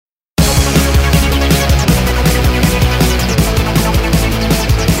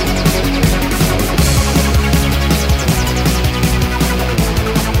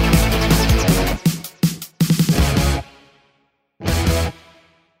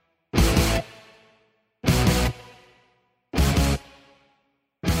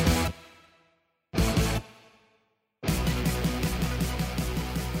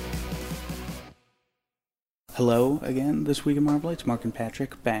Hello again this week in Marvel. It's Marc and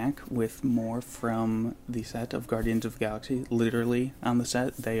Patrick back with more from the set of Guardians of the Galaxy. Literally on the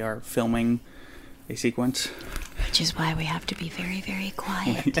set, they are filming a sequence. Which is why we have to be very, very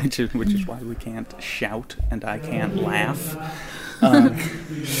quiet. Which is why we can't shout and I can't laugh.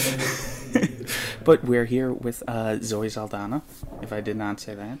 But we're here with Zoe Saldana, if I did not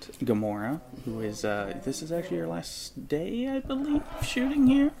say that. Gamora, who is, this is actually your last day, I believe, shooting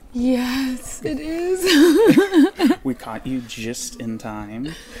here? Yes, it is. We caught you just in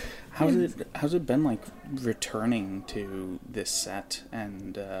time. How's it been like returning to this set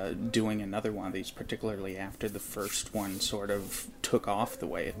and doing another one of these, particularly after the first one sort of took off the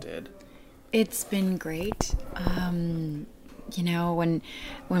way it did? It's been great. You know, when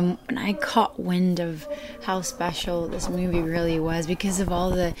I caught wind of how special this movie really was because of all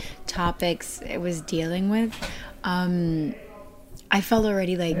the topics it was dealing with, I felt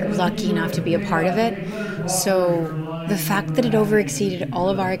already like lucky enough to be a part of it. So the fact that it overexceeded all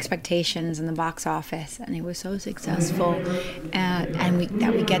of our expectations in the box office and it was so successful, and we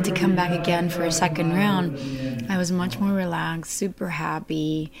get to come back again for a second round, I was much more relaxed, super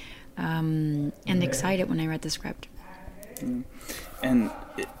happy, and excited when I read the script. And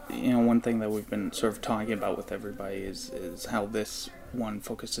one thing that we've been sort of talking about with everybody is how this one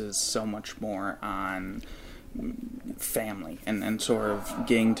focuses so much more on family and sort of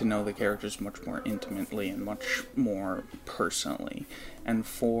getting to know the characters much more intimately and much more personally. And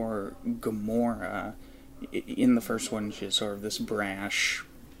for Gamora, in the first one, she's sort of this brash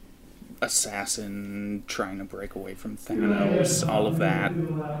assassin trying to break away from Thanos, all of that.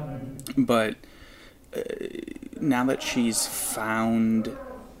 But now that she's found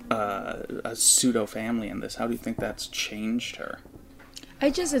a pseudo family in this, how do you think that's changed her?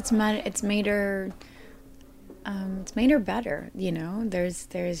 It's made her better. You know,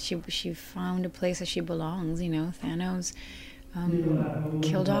 she found a place that she belongs. You know, Thanos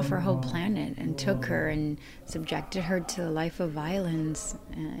killed off her whole planet and took her and subjected her to a life of violence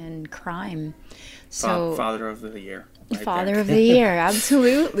and crime. So Father of the Year. Right Father there. of the Year,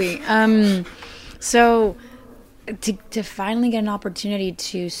 absolutely. So to finally get an opportunity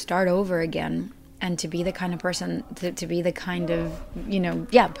to start over again and to be the kind of person, to be the kind of,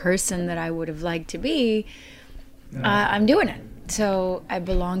 person that I would have liked to be, I'm doing it. So I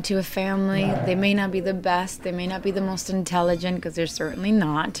belong to a family. They may not be the best. They may not be the most intelligent, because they're certainly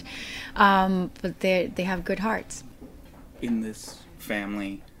not. But they have good hearts. In this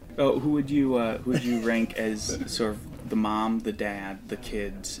family, who would you rank as sort of the mom, the dad, the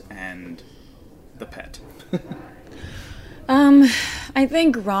kids, and the pet? I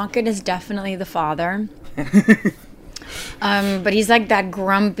think Rocket is definitely the father. But he's like that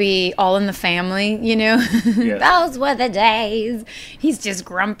grumpy, all in the family, you know? Yeah. Those were the days. He's just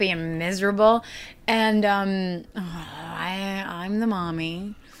grumpy and miserable. And I'm the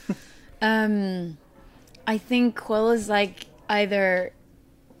mommy. I think Quill is like either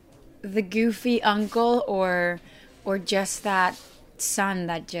the goofy uncle or just that son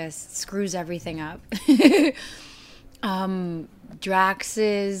that just screws everything up. Drax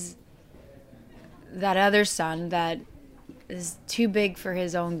is that other son that is too big for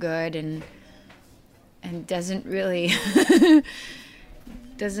his own good and doesn't really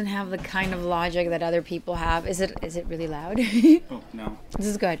doesn't have the kind of logic that other people have. Is it really loud? Oh no, this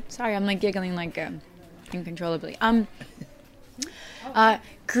is good. Sorry, I'm like giggling like uncontrollably.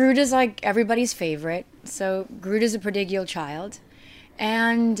 Groot is like everybody's favorite. So Groot is a prodigal child,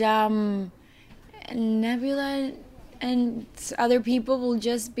 and Nebula and other people will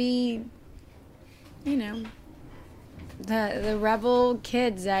just be, the rebel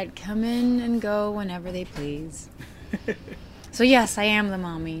kids that come in and go whenever they please. So yes, I am the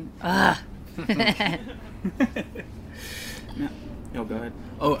mommy. Ugh. No, go ahead.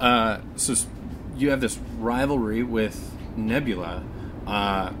 So you have this rivalry with Nebula.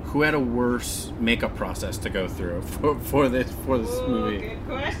 Who had a worse makeup process to go through for this movie? Good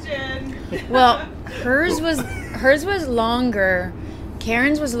question. Well, hers was longer.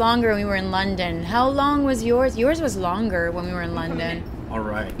 Karen's was longer when we were in London. How long was yours? Yours was longer when we were in London. All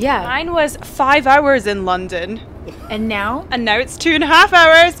right. Yeah. Mine was 5 hours in London. And now? And now it's 2.5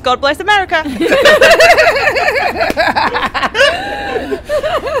 hours. God bless America.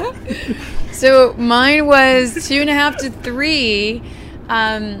 So mine was 2.5 to 3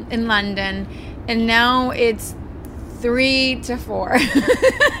 in London, and now it's 3 to 4.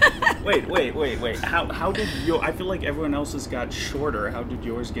 Wait. How did I feel like everyone else's got shorter. How did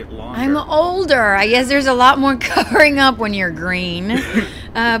yours get longer? I'm older. I guess there's a lot more covering up when you're green.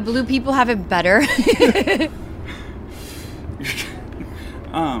 Blue people have it better.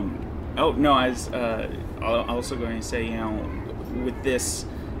 Oh no, also going to say, with this,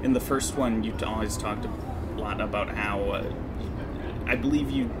 in the first one, you always talked a lot about how, I believe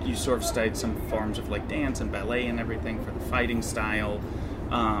you sort of studied some forms of like dance and ballet and everything for the fighting style.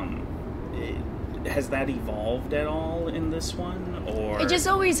 Has that evolved at all in this one, or? It just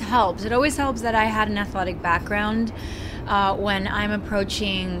always helps. It always helps that I had an athletic background when I'm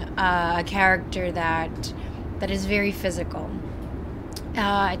approaching a character that is very physical.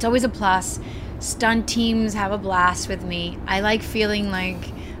 It's always a plus. Stunt teams have a blast with me. I like feeling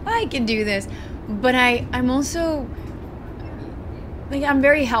like I can do this, but I'm also like I'm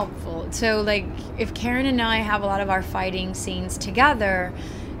very helpful. So like if Karen and I have a lot of our fighting scenes together,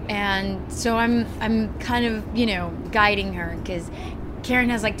 and so I'm kind of guiding her, because Karen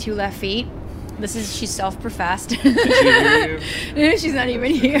has like 2 left feet. She's self-professed. Did she hear you? She's not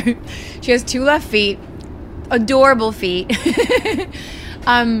even here. She has 2 left feet, adorable feet.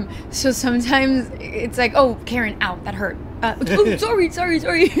 So sometimes it's like, oh, Karen, ow, that hurt. Oh, sorry. So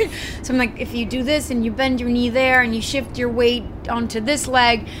I'm like, if you do this and you bend your knee there and you shift your weight onto this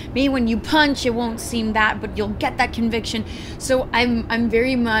leg, maybe when you punch, it won't seem that, but you'll get that conviction. So I'm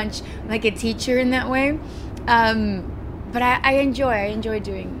very much like a teacher in that way. But I enjoy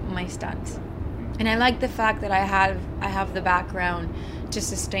doing my stunts. And I like the fact that I have the background to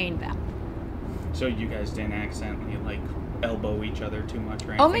sustain that. So you guys didn't accidentally like elbow each other too much,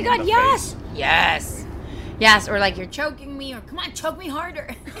 right? Oh my God, yes, or like you're choking me, or come on, choke me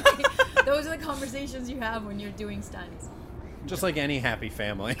harder. Those are the conversations you have when you're doing stunts. Just like any happy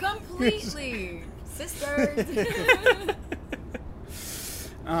family. Completely. Sisters.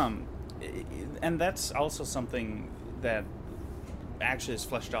 And that's also something that actually is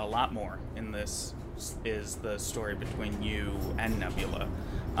fleshed out a lot more in this, is the story between you and Nebula.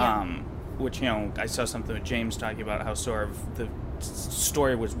 Yeah. Which, I saw something with James talking about how sort of the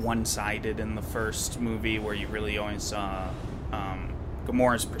story was one-sided in the first movie, where you really only saw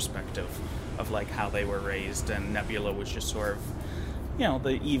Gamora's perspective of like how they were raised, and Nebula was just sort of,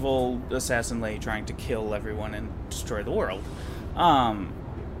 the evil assassin lady trying to kill everyone and destroy the world. How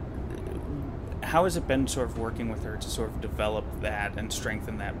has it been sort of working with her to sort of develop that and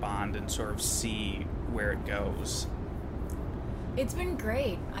strengthen that bond and sort of see where it goes? It's been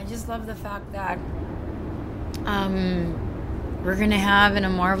great. I just love the fact that we're going to have, in a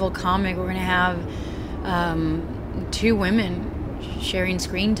Marvel comic, we're going to have 2 women sharing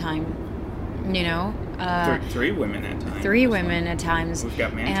screen time, 3 women at times. 3 women at times. We've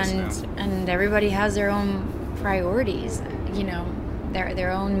got Mantis now. And everybody has their own priorities,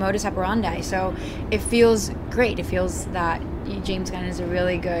 their own modus operandi. So it feels great. It feels that James Gunn is a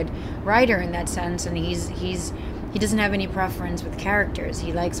really good writer in that sense, and he doesn't have any preference with characters.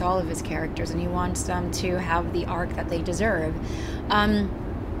 He likes all of his characters, and he wants them to have the arc that they deserve.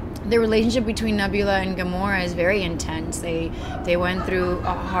 The relationship between Nebula and Gamora is very intense. They went through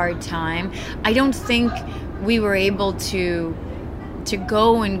a hard time. I don't think we were able to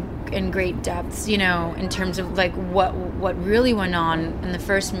go in great depths, in terms of like what really went on in the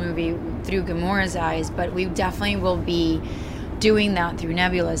first movie through Gamora's eyes, but we definitely will be doing that through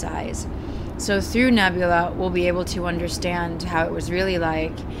Nebula's eyes. So through Nebula, we'll be able to understand how it was really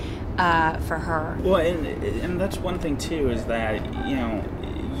like for her. Well, and that's one thing too, is that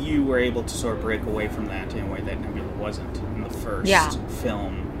you were able to sort of break away from that in a way that Nebula wasn't in the first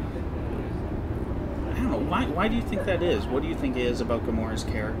film. I don't know, why do you think that is? What do you think it is about Gamora's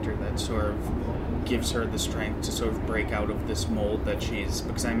character that sort of gives her the strength to sort of break out of this mold that she's...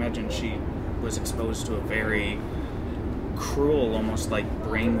 Because I imagine she was exposed to a very cruel, almost like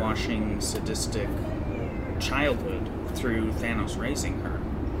brainwashing, sadistic childhood through Thanos raising her.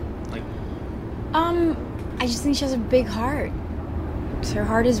 Like, I just think she has a big heart. Her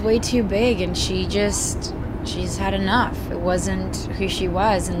heart is way too big, and she's had enough. It wasn't who she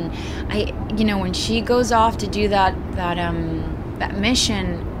was, and when she goes off to do that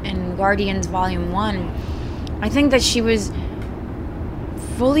mission in Guardians Volume 1, I think that she was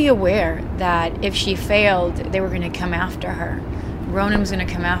fully aware that if she failed, they were going to come after her. Ronan was going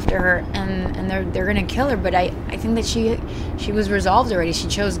to come after her, and they're going to kill her. But I think that she was resolved already. She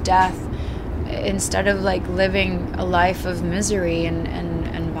chose death instead of like living a life of misery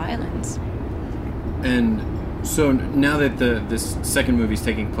and violence. And so now that this second movie is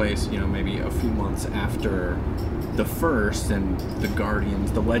taking place, maybe a few months after the first, and the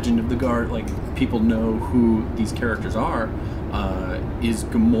Guardians, the legend of the Guard, like people know who these characters are. Is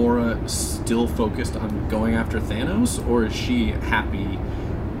Gamora still focused on going after Thanos, or is she happy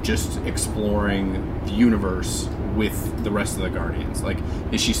just exploring the universe with the rest of the Guardians? Like,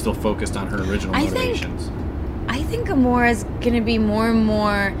 is she still focused on her original motivations? I think Gamora is going to be more and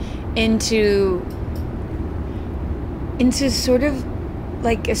more into into sort of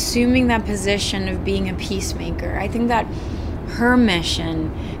like assuming that position of being a peacemaker. I think that her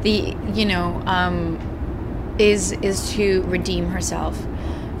mission, is to redeem herself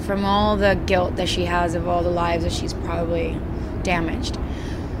from all the guilt that she has of all the lives that she's probably damaged.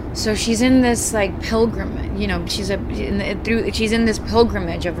 So she's in this like pilgrimage, she's in this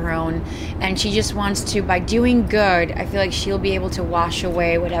pilgrimage of her own, and she just wants to, by doing good, I feel like she'll be able to wash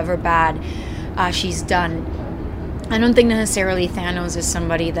away whatever bad she's done. I don't think necessarily Thanos is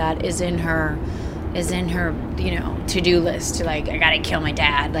somebody that is in her to-do list to like, I gotta kill my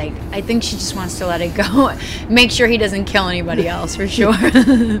dad. Like, I think she just wants to let it go, make sure he doesn't kill anybody else for sure.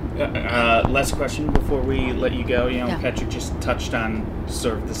 Last question before we let you go. Patrick just touched on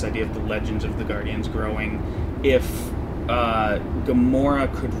sort of this idea of the legends of the Guardians growing. If Gamora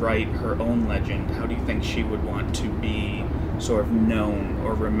could write her own legend, how do you think she would want to be sort of known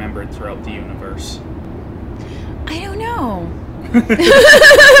or remembered throughout the universe? I don't know.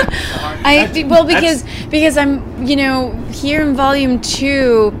 Because I'm here in volume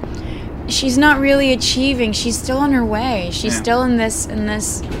 2, she's not really achieving. She's still on her way. She's still on this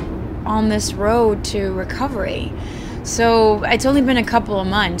road to recovery. So it's only been a couple of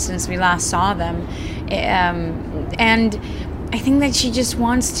months since we last saw them, and I think that she just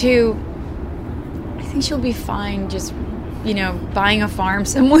wants to. I think she'll be fine. Just buying a farm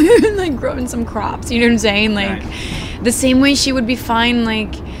somewhere and like growing some crops. You know what I'm saying? Like. Right. The same way she would be fine,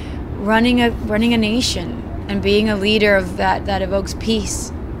 like running a nation and being a leader of that evokes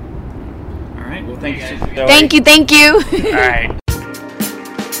peace. All right. Well, thank you. Thank you. All right.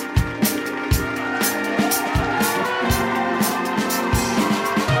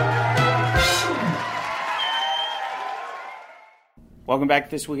 Welcome back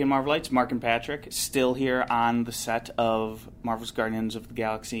to This Week in Marvelites. Marc and Patrick still here on the set of Marvel's Guardians of the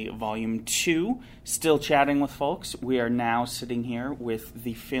Galaxy Volume 2, still chatting with folks. We are now sitting here with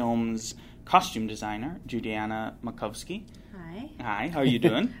the film's costume designer, Judiana Makovsky. Hi. Hi, how are you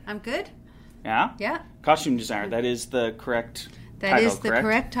doing? I'm good. Yeah? Yeah. Costume designer, that is the correct That title, is the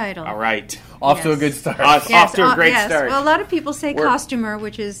correct title. All right. Off to a good start. Off to a great start. Well, a lot of people say costumer,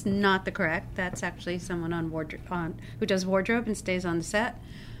 which is not the correct. That's actually someone on who does wardrobe and stays on the set.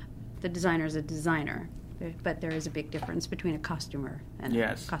 The designer is a designer, but there is a big difference between a costumer and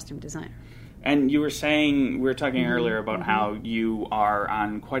a costume designer. And you were saying, we were talking earlier about how you are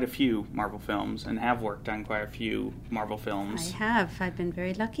on quite a few Marvel films and have worked on quite a few Marvel films. I have. I've been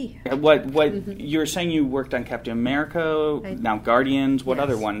very lucky. You were saying you worked on Captain America, now Guardians. What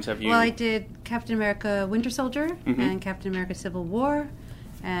other ones have you? Well, I did Captain America Winter Soldier and Captain America Civil War,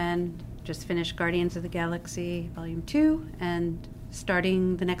 and just finished Guardians of the Galaxy Volume 2 and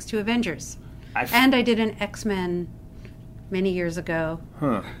starting the next two Avengers. And I did an X-Men many years ago.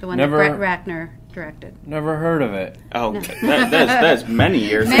 The one that Brett Ratner directed. Never heard of it. Oh, that's many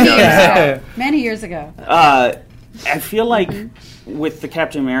years ago. Many years ago. I feel like with the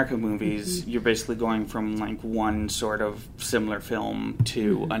Captain America movies, you're basically going from like one sort of similar film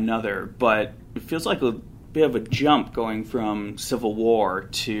to another, but it feels like a bit of a jump going from Civil War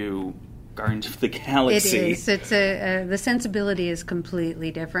to Guardians of the Galaxy. It is. It's the sensibility is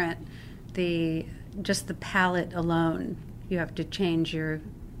completely different. Just the palette alone, you have to change your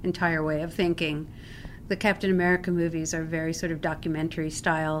entire way of thinking. The Captain America movies are very sort of documentary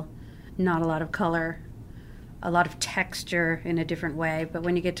style, not a lot of color, a lot of texture in a different way. But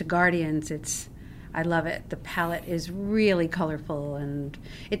when you get to Guardians, I love it. The palette is really colorful, and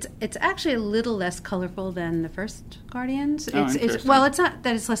it's actually a little less colorful than the first Guardians. It's not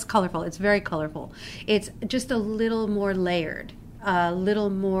that it's less colorful. It's very colorful. It's just a little more layered, a little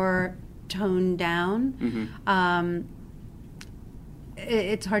more toned down.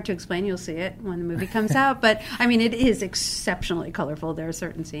 It's hard to explain. You'll see it when the movie comes out. But, I mean, it is exceptionally colorful. There are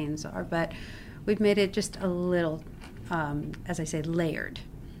certain scenes but we've made it just a little, as I say, layered.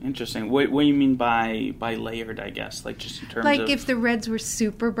 Interesting. What do you mean by layered, I guess? Like just in terms of... Like if the reds were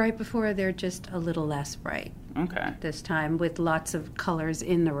super bright before, they're just a little less bright. Okay. This time with lots of colors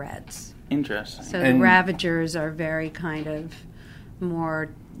in the reds. Interesting. So the Ravagers are very kind of more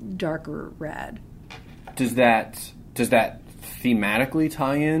darker red. Does that thematically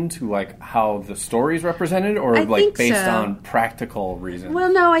tie into like how the story is represented, or like based on practical reasons?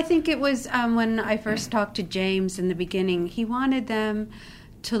 Well, no, I think it was when I first talked to James in the beginning, he wanted them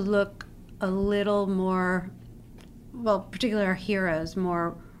to look a little more, particularly our heroes,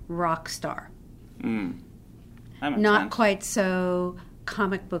 more rock star. Not quite so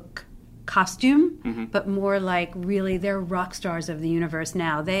comic book costume, but more like really they're rock stars of the universe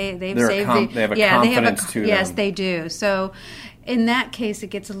now. They have a confidence to them. Yes, they do. So in that case, it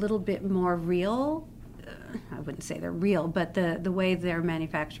gets a little bit more real. I wouldn't say they're real, but the way they're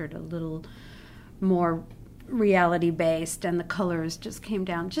manufactured a little more reality-based, and the colors just came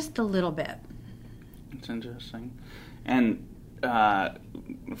down just a little bit. It's interesting. And,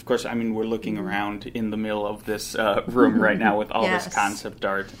 of course, I mean, we're looking around in the middle of this room right now with all Yes. this concept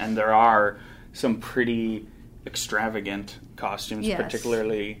art, and there are some pretty extravagant costumes, Yes.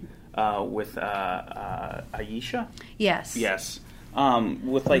 particularly with Aisha? Yes. Yes.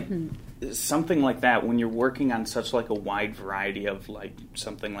 With, like, something like that, when you're working on such, like, a wide variety of, like,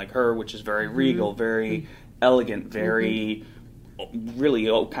 something like her, which is very regal, very elegant, very... really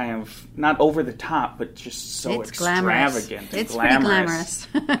kind of not over the top, but just so It's glamorous. extravagant and It's pretty glamorous.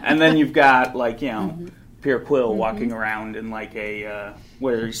 glamorous. And then you've got, like, Pierre Quill walking around in like a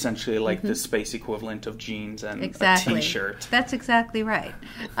what are essentially like the space equivalent of jeans and Exactly. a t-shirt. That's exactly right.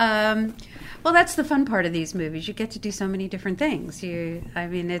 Well, that's the fun part of these movies. You get to do so many different things. You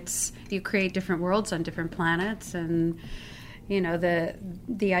create different worlds on different planets, and the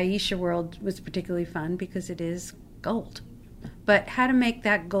Aisha world was particularly fun because it is gold. But how to make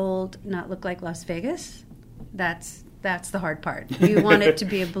that gold not look like Las Vegas? That's the hard part. You want it to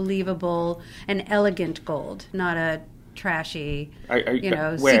be a believable and elegant gold, not a trashy,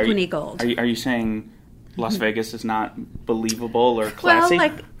 sequiny gold. Are you saying Las Vegas is not believable or classy? Well,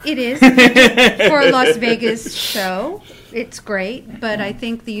 like it is for a Las Vegas show. It's great, but I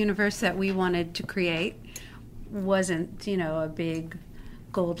think the universe that we wanted to create wasn't, a big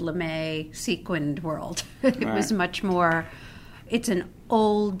gold lame sequined world. It was much more. It's an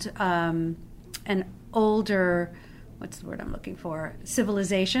older. What's the word I'm looking for?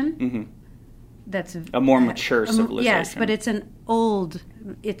 Civilization. Mm-hmm. That's a more mature civilization. Yes, but it's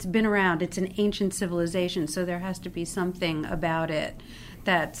it's been around. It's an ancient civilization, so there has to be something about it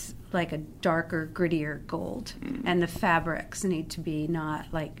that's like a darker, grittier gold, and the fabrics need to be not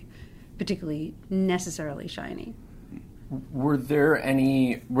like particularly necessarily shiny. Were there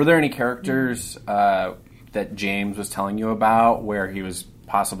any characters that James was telling you about where he was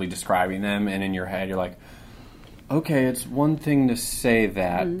possibly describing them, and in your head you're like, okay, it's one thing to say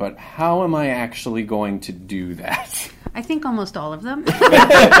that, but how am I actually going to do that? I think almost all of them.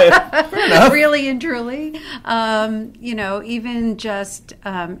 Really and truly. Even just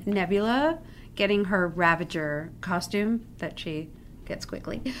Nebula getting her Ravager costume that she gets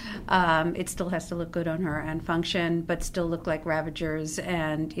quickly. It still has to look good on her and function, but still look like Ravagers.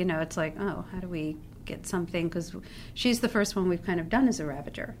 And, it's like, oh, how do we get something? Because she's the first one we've kind of done as a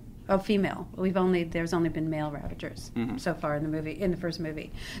Ravager. Oh, female. There's only been male Ravagers so far in the first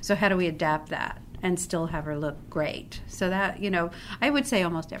movie. So how do we adapt that and still have her look great? So that, I would say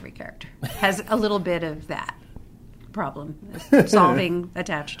almost every character has a little bit of that problem solving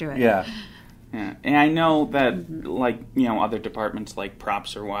attached to it. Yeah. Yeah, and I know that, like, other departments like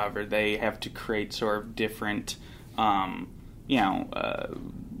props or whatever, they have to create sort of different,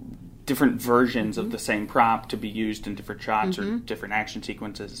 different versions of the same prop to be used in different shots or different action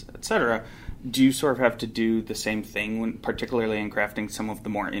sequences, etc. Do you sort of have to do the same thing, particularly in crafting some of the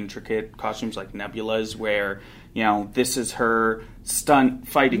more intricate costumes like Nebula's, where, this is her stunt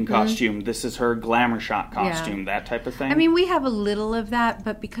fighting costume, this is her glamour shot costume, that type of thing? I mean, we have a little of that,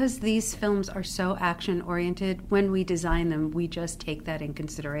 but because these films are so action-oriented, when we design them, we just take that in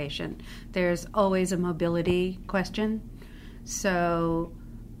consideration. There's always a mobility question. So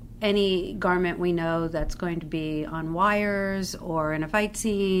any garment we know that's going to be on wires or in a fight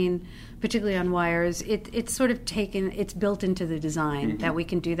scene, particularly on wires, it's sort of it's built into the design that we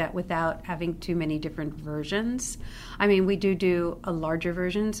can do that without having too many different versions. I mean, we do a larger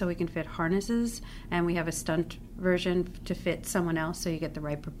version so we can fit harnesses, and we have a stunt version to fit someone else so you get the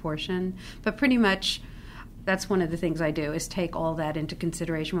right proportion. But pretty much that's one of the things I do, is take all that into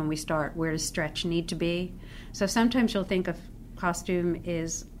consideration when we start. Where does stretch need to be? So sometimes you'll think of costume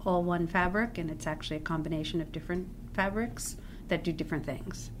is all one fabric, and it's actually a combination of different fabrics that do different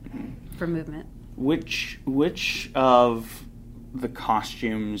things for movement. Which of the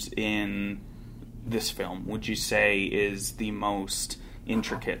costumes in this film would you say is the most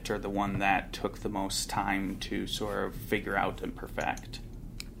intricate, or the one that took the most time to sort of figure out and perfect?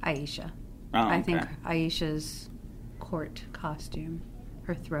 Aisha. Oh, okay. I think Aisha's court costume,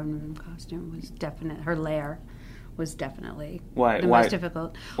 her throne room costume, was her lair was definitely the most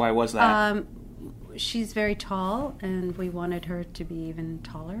difficult. Why was that? She's very tall, and we wanted her to be even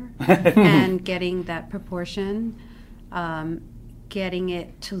taller. And getting that proportion, getting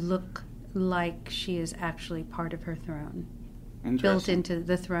it to look like she is actually part of her throne. Built into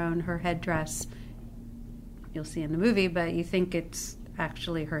the throne, her headdress, you'll see in the movie, but you think it's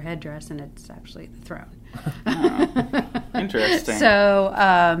actually her headdress, and it's actually the throne. Interesting. So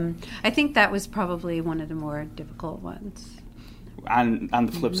I think that was probably one of the more difficult ones. On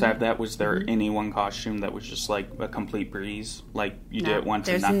the flip side of that, was there any one costume that was just like a complete breeze? Like you did it once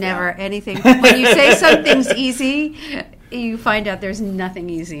and there's knocked it never out? anything. When you say something's easy, you find out there's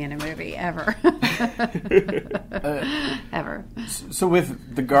nothing easy in a movie, ever. Ever. So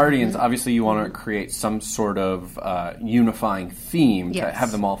with the Guardians, obviously you want to create some sort of unifying theme to Yes.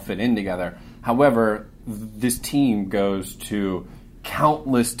 have them all fit in together. However, this team goes to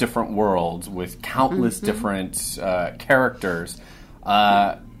countless different worlds with countless different characters.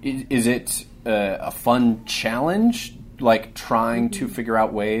 Is it a fun challenge, like trying to figure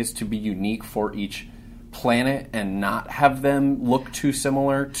out ways to be unique for each planet and not have them look too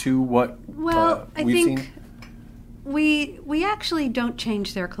similar to what I we've think seen? we actually don't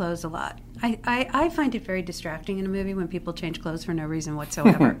change their clothes a lot. I find it very distracting in a movie when people change clothes for no reason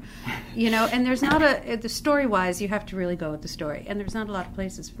whatsoever. And there's not the story-wise, you have to really go with the story. And there's not a lot of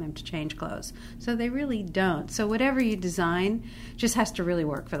places for them to change clothes. So they really don't. So whatever you design just has to really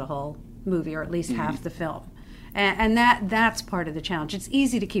work for the whole movie, or at least half the film. And that's part of the challenge. It's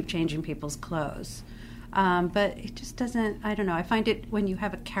easy to keep changing people's clothes. But it just doesn't, I don't know. I find it when you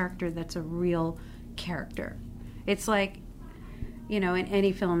have a character that's a real character. It's like, in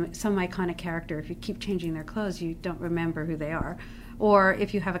any film, some iconic character, if you keep changing their clothes, you don't remember who they are. Or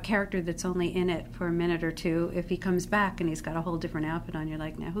if you have a character that's only in it for a minute or two, if he comes back and he's got a whole different outfit on, you're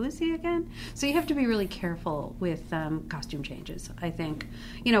like, now who is he again? So you have to be really careful with costume changes, I think.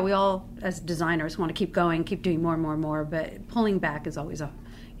 We all, as designers, want to keep going, keep doing more and more and more, but pulling back is always a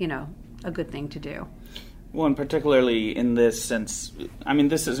good thing to do. Well, and particularly in this sense, I mean,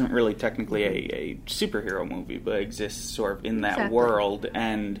 this isn't really technically a superhero movie, but exists sort of in that Exactly. world.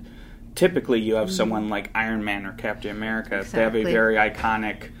 And typically you have someone like Iron Man or Captain America. Exactly. They have a very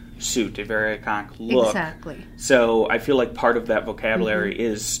iconic suit, a very iconic look. Exactly. So I feel like part of that vocabulary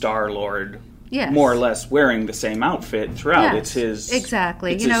is Star-Lord, Yes. more or less wearing the same outfit throughout. Yes, It's his...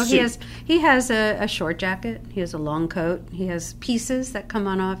 exactly. it's his suit. He has a short jacket. He has a long coat. He has pieces that come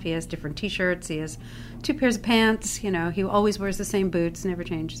on off. He has different T-shirts. He has 2 pairs of pants. He always wears the same boots. Never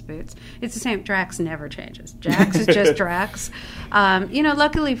changes boots. It's the same. Drax never changes. Drax is just Drax.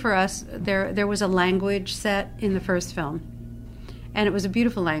 Luckily for us, there was a language set in the first film, and it was a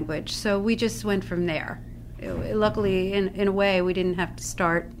beautiful language. So we just went from there. Luckily, in a way, we didn't have to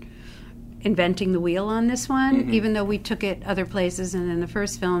start inventing the wheel on this one, even though we took it other places. And in the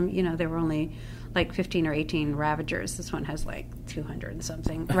first film, there were only like 15 or 18 Ravagers. This one has like 200 and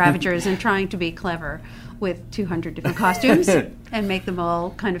something Ravagers, and trying to be clever with 200 different costumes and make them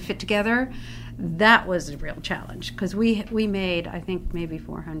all kind of fit together. That was a real challenge, because we made, I think, maybe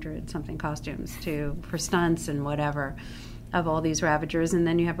 400 something costumes for stunts and whatever of all these Ravagers, and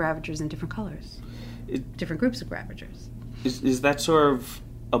then you have Ravagers in different colors, different groups of Ravagers. Is that sort of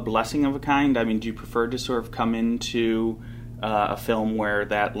a blessing of a kind? I mean, do you prefer to sort of come into a film where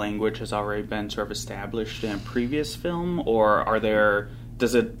that language has already been sort of established in a previous film, or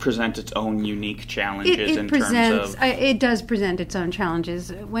does it present its own unique challenges terms of... It does present its own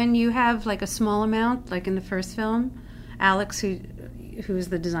challenges. When you have like a small amount, like in the first film, Alex, who's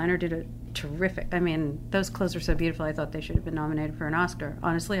the designer, did a terrific... I mean, those clothes are so beautiful, I thought they should have been nominated for an Oscar.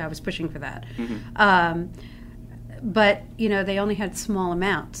 Honestly, I was pushing for that. But, they only had small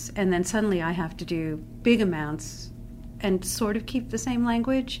amounts, and then suddenly I have to do big amounts and sort of keep the same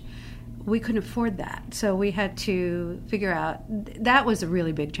language. We couldn't afford that. So we had to figure out, that was a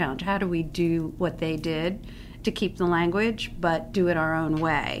really big challenge. How do we do what they did to keep the language, but do it our own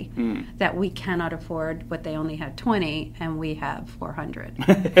way? That we cannot afford what they only had 20, and we have 400.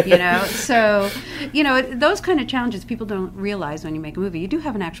 So, those kind of challenges people don't realize when you make a movie. You do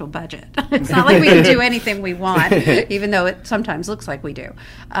have an actual budget. It's not like we can do anything we want, even though it sometimes looks like we do.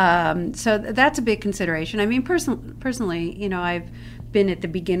 So that's a big consideration. I mean, personally, I've been at the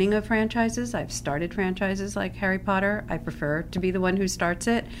beginning of franchises. I've started franchises like Harry Potter. I prefer to be the one who starts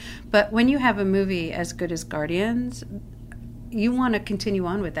it. But when you have a movie as good as Guardians, you want to continue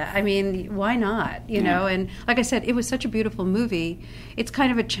on with that. I mean, why not? And like I said, it was such a beautiful movie. It's kind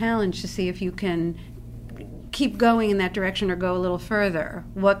of a challenge to see if you can keep going in that direction or go a little further.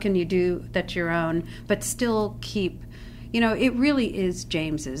 What can you do that's your own, but still keep, it really is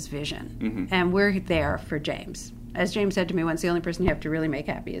James's vision. And we're there for James. As James said to me once, the only person you have to really make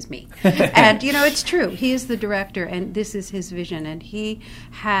happy is me. And, it's true. He is the director, and this is his vision, and he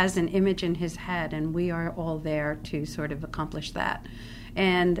has an image in his head, and we are all there to sort of accomplish that.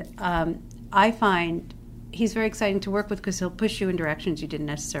 And I find he's very exciting to work with, because he'll push you in directions you didn't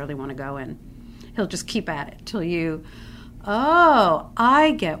necessarily want to go in. He'll just keep at it till you oh,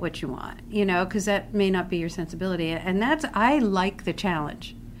 I get what you want, you know, because that may not be your sensibility. And I like the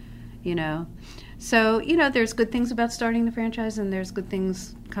challenge, you know. So, you know, there's good things about starting the franchise, and there's good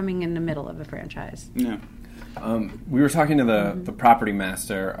things coming in the middle of a franchise. Yeah. We were talking to the property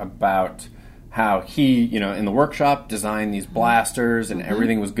master about how he, you know, in the workshop designed these blasters and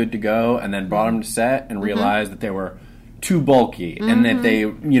everything was good to go, and then brought them to set and realized that they were too bulky and that they,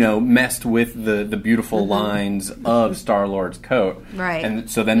 you know, messed with the beautiful lines of Star-Lord's coat. Right. And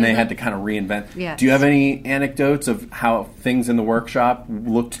so then they had to kind of reinvent. Yes. Do you have any anecdotes of how things in the workshop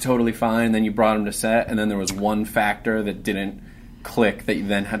looked totally fine, and then you brought them to set, and then there was one factor that didn't click that you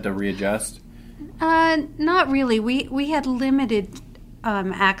then had to readjust? Not really. We had limited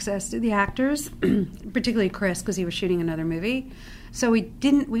access to the actors, particularly Chris, because he was shooting another movie. So we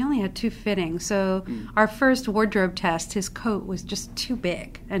only had 2 fittings. So our first wardrobe test, his coat was just too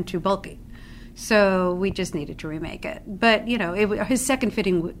big and too bulky. So we just needed to remake it. But, you know, his second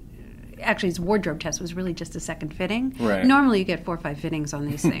fitting, actually his wardrobe test was really just a second fitting. Right. Normally you get 4 or 5 fittings on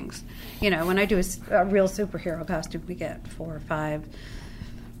these things. You know, when I do a real superhero costume, we get 4 or 5,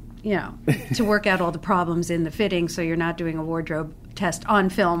 you know, to work out all the problems in the fitting, so you're not doing a wardrobe test on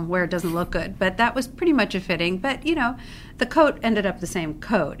film where it doesn't look good. But that was pretty much a fitting. But, you know, the coat ended up the same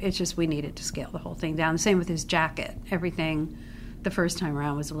coat. It's just we needed to scale the whole thing down. The same with his jacket. Everything the first time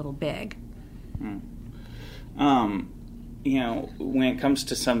around was a little big. You know, when it comes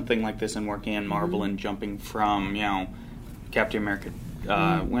to something like this and working in Marvel and jumping from, you know, Captain America,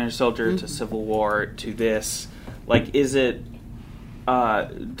 Winter Soldier to Civil War to this, like, is it...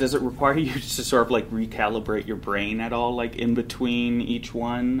 does it require you to sort of like recalibrate your brain at all, like in between each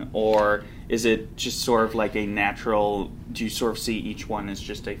one, or is it just sort of like a natural? Do you sort of see each one as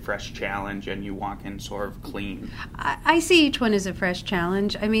just a fresh challenge, and you walk in sort of clean? I see each one as a fresh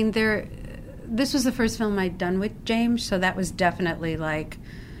challenge. I mean, this was the first film I'd done with James, so that was definitely like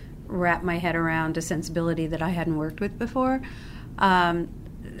wrap my head around a sensibility that I hadn't worked with before.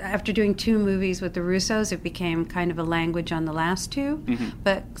 After doing 2 movies with the Russos, it became kind of a language on the last 2.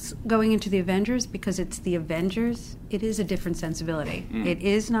 But going into the Avengers, because it's the Avengers, it is a different sensibility. It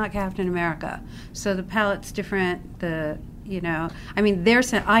is not Captain America. So the palette's different. You know, I mean,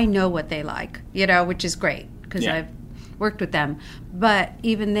 I know what they like, you know, which is great because I've worked with them. But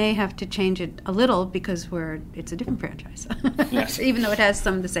even they have to change it a little because it's a different franchise. Yes. Even though it has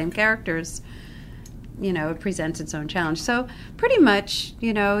some of the same characters, you know, it presents its own challenge. So pretty much,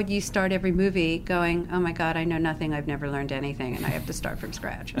 you know, you start every movie going, oh my God, I know nothing, I've never learned anything, and I have to start from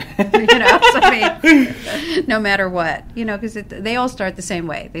scratch. You know, so, I mean, no matter what, you know, because they all start the same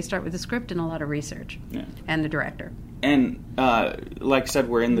way. They start with the script and a lot of research, and the director. And like I said,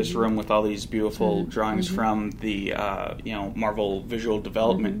 we're in this room with all these beautiful drawings from the, you know, Marvel visual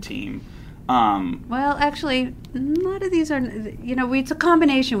development team. Well, actually, a lot of these are, you know, it's a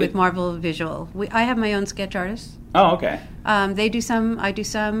combination with Marvel Visual. I have my own sketch artists. Oh, okay. They do some, I do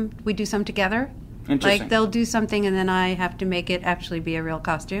some, we do some together. Interesting. Like, they'll do something and then I have to make it actually be a real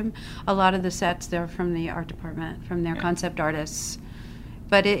costume. A lot of the sets, they're from the art department, from their concept artists.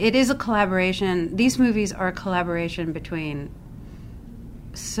 But it is a collaboration. These movies are a collaboration between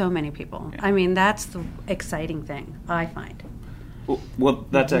so many people. I mean, that's the exciting thing, I find. Well,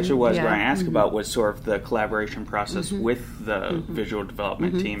 that's actually what I was going to ask about, was sort of the collaboration process with the visual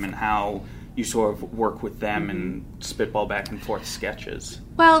development team and how you sort of work with them and spitball back and forth sketches.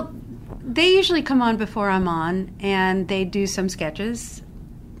 Well, they usually come on before I'm on, and they do some sketches.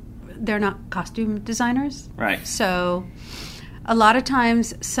 They're not costume designers. Right. So a lot of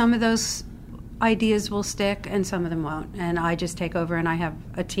times some of those ideas will stick and some of them won't. And I just take over, and I have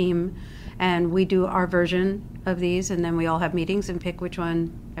a team, and we do our version of these, and then we all have meetings and pick which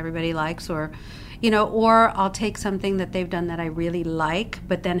one everybody likes, or, you know, or I'll take something that they've done that I really like,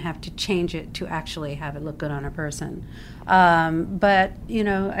 but then have to change it to actually have it look good on a person. But, you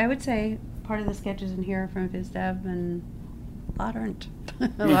know, I would say part of the sketches in here are from VizDev, and a lot aren't.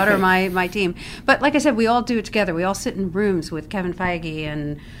 A lot are my team. But like I said, we all do it together. We all sit in rooms with Kevin Feige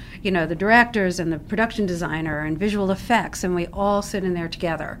and, you know, the directors and the production designer and visual effects, and we all sit in there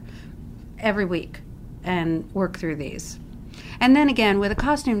together every week and work through these. And then again, with a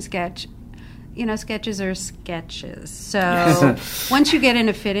costume sketch, you know, sketches are sketches. So once you get in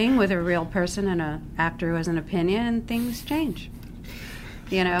a fitting with a real person and an actor who has an opinion, things change.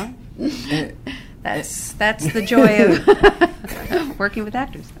 You know? That's the joy of working with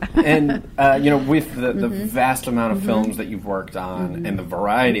actors. And, you know, with the vast amount of films that you've worked on and the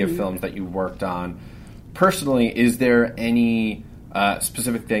variety of films that you've worked on, personally, is there any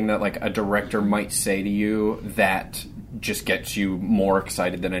specific thing that, like, a director might say to you that just gets you more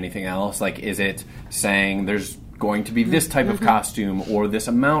excited than anything else? Like, is it saying there's going to be this type of costume, or this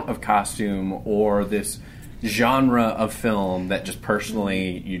amount of costume, or this genre of film that just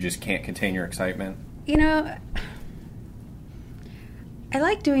personally you just can't contain your excitement? You know, I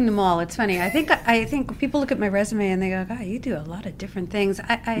like doing them all. It's funny. I think people look at my resume and they go, "God, you do a lot of different things."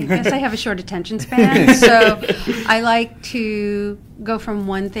 I guess I have a short attention span, so I like to go from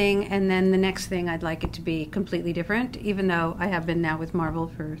one thing and then the next thing I'd like it to be completely different. Even though I have been now with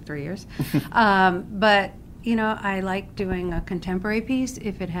Marvel for 3 years, but you know, I like doing a contemporary piece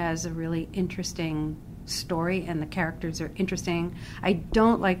if it has a really interesting story and the characters are interesting. I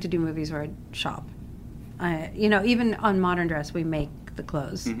don't like to do movies where I shop. You know, even on Modern Dress, we make the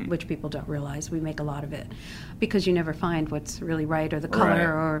clothes, which people don't realize. We make a lot of it because you never find what's really right, or the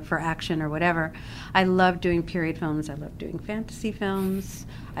color, or for action, or whatever. I love doing period films. I love doing fantasy films.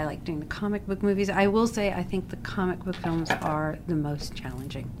 I like doing the comic book movies. I will say I think the comic book films are the most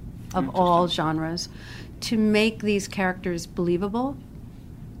challenging of all genres. To make these characters believable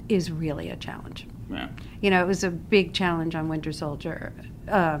is really a challenge. Yeah. You know, it was a big challenge on Winter Soldier,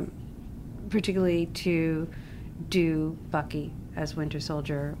 particularly to do Bucky as Winter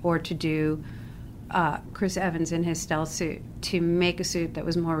Soldier, or to do Chris Evans in his stealth suit, to make a suit that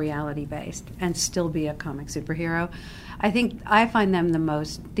was more reality-based and still be a comic superhero. I find them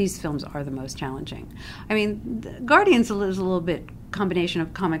these films are the most challenging. I mean, Guardians is a little bit combination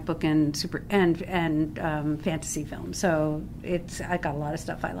of comic book and fantasy film, so I got a lot of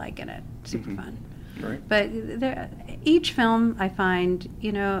stuff I like in it. Super fun. Right. But each film, I find,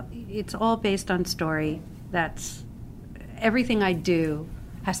 you know, it's all based on story. That's everything I do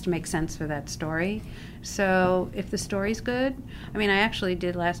has to make sense for that story. So if the story's good, I mean, I actually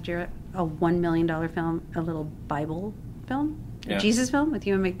did last year a $1 million film, a little Bible film, a Jesus film with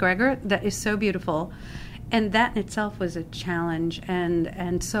Ewan McGregor that is so beautiful. And that in itself was a challenge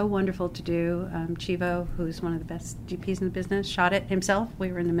and so wonderful to do. Chivo, who's one of the best DPs in the business, shot it himself.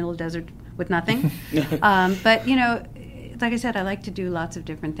 We were in the middle of the desert with nothing. But, you know, like I said, I like to do lots of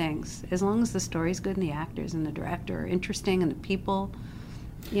different things. As long as the story's good and the actors and the director are interesting and the people,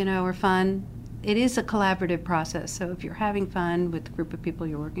 you know, are fun. It is a collaborative process. So if you're having fun with the group of people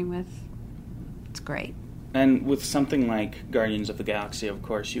you're working with, it's great. And with something like Guardians of the Galaxy, of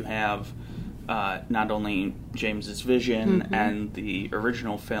course, you have not only James's vision and the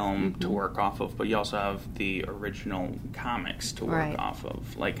original film to work off of, but you also have the original comics to work off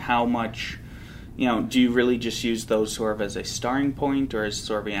of. Like, how much, you know, do you really just use those sort of as a starting point, or as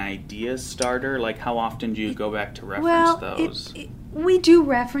sort of an idea starter? Like, how often do you go back to reference those? We do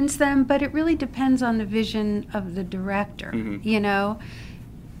reference them, but it really depends on the vision of the director. You know,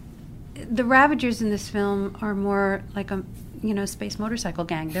 the Ravagers in this film are more like a, you know, space motorcycle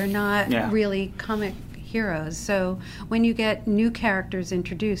gang. They're not really comic heroes. So when you get new characters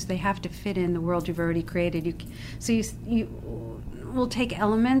introduced, they have to fit in the world you've already created. You will take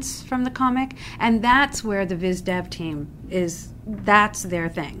elements from the comic, and that's where the Viz Dev team is. That's their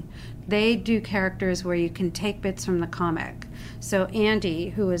thing. They do characters where you can take bits from the comic. So Andy,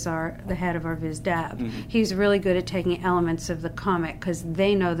 who is the head of our Viz Dev, he's really good at taking elements of the comic because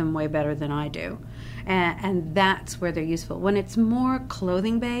they know them way better than I do. And that's where they're useful. When it's more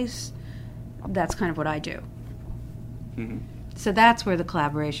clothing based, that's kind of what I do. So that's where the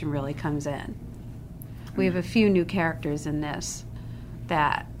collaboration really comes in. We have a few new characters in this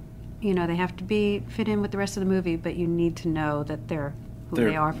that, you know, they have to fit in with the rest of the movie, but you need to know that they're who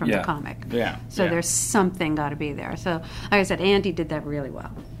they are from the comic. So there's something got to be there. So, like I said, Andy did that really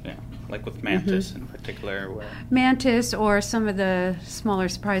well. Yeah, like with Mantis in particular. Mantis, or some of the smaller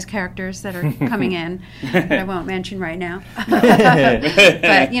surprise characters that are coming in that I won't mention right now.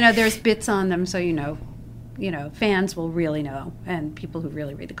 But, you know, there's bits on them, so you know, fans will really know, and people who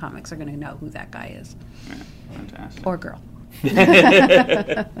really read the comics are going to know who that guy is. Yeah, fantastic. Or girl.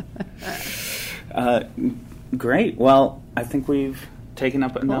 Great. Well, I think we've taken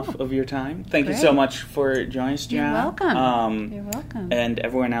up enough of your time. Thank you so much for joining us, John. You're welcome. You're welcome. And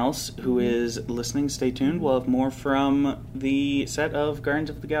everyone else who is listening, stay tuned. We'll have more from the set of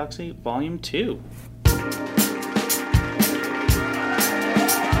Guardians of the Galaxy Volume 2.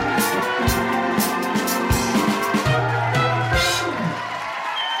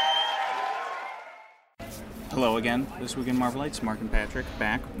 Hello again. This week in Marvelites, Marc and Patrick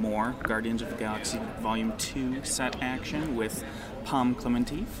back. More Guardians of the Galaxy Volume 2 set action with Pom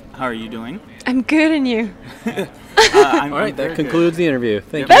Klementieff. How are you doing? I'm good, and you? All right, that concludes the interview.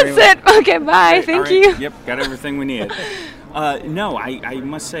 Thank you That's it. Okay, bye. Thank you. Yep, got everything we need. No, I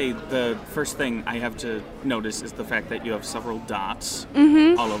must say the first thing I have to notice is the fact that you have several dots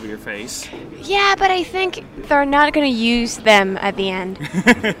all over your face. Yeah, but I think they're not gonna use them at the end.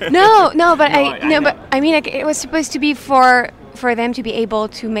 But I mean, like, it was supposed to be for them to be able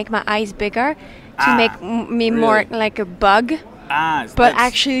to make my eyes bigger, to make me more like a bug. But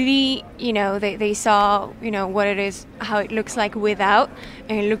actually, they saw, what it is, how it looks like without,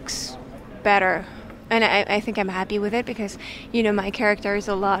 and it looks better. And I think I'm happy with it because, my character is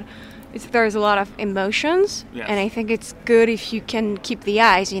there's a lot of emotions. Yes. And I think it's good if you can keep the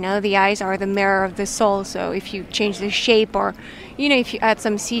eyes, the eyes are the mirror of the soul. So if you change the shape or, if you add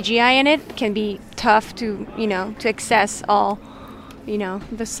some CGI in it can be tough to, to access all,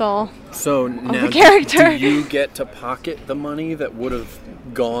 the soul so of now the character. Do you get to pocket the money that would have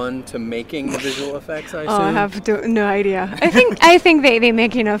gone to making the visual effects, I assume? I have no idea. I think they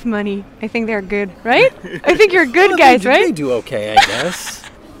make enough money. I think they're good, right? I think you're good guys, right? They do okay, I guess.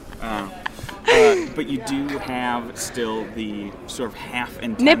 But you do have still the sort of half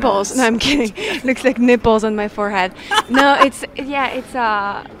antennas. Nipples. No, I'm kidding. Looks like nipples on my forehead. No, it's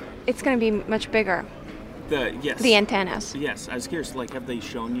going to be much bigger. The antennas. Yes, I was curious. Like, have they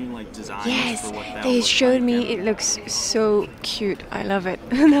shown you like designs for what that? They showed like? me. It looks so cute. I love it.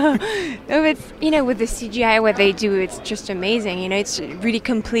 No, it's with the CGI what they do, it's just amazing. It really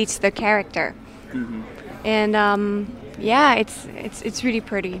completes the character. Mm-hmm. And it's really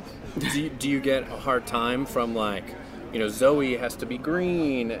pretty. Do you get a hard time from like, Zoe has to be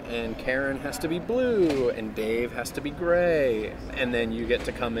green and Karen has to be blue and Dave has to be gray, and then you get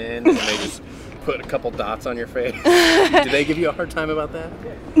to come in and they just put a couple dots on your face? Do they give you a hard time about that?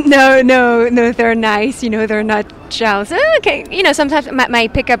 No, they're nice. They're not jealous. Okay, sometimes my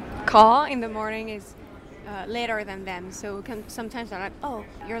pickup call in the morning is later than them, so sometimes they're like, "Oh,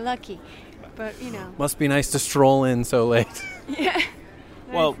 you're lucky," but Must be nice to stroll in so late. Yeah.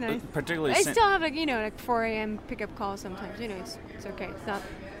 Well, nice. particularly I still have like 4 a.m. pickup calls sometimes. It's okay. It's not.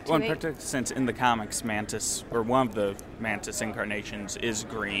 Particularly since in the comics, Mantis, or one of the Mantis incarnations, is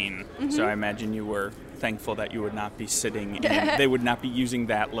green. Mm-hmm. So I imagine you were thankful that you would not be sitting. They would not be using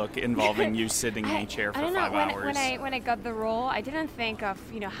that look involving you sitting in a chair for 5 hours. When I got the role, I didn't think of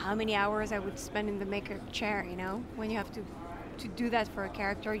how many hours I would spend in the makeup chair. When you have to do that for a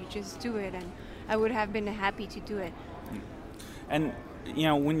character, you just do it, and I would have been happy to do it. And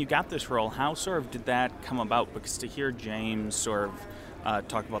when you got this role, how sort of did that come about? Because to hear James sort of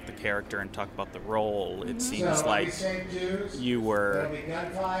talk about the character and talk about the role, it seems like you were.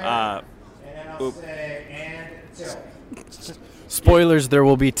 Spoilers: there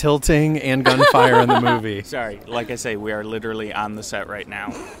will be tilting and gunfire in the movie. Sorry, like I say, we are literally on the set right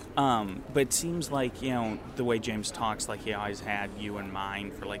now. But it seems like the way James talks, like he always had you in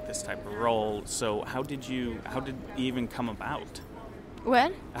mind for like this type of role. So how did it even come about?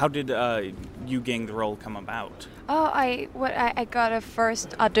 What? How did you getting the role come about? Oh, I got a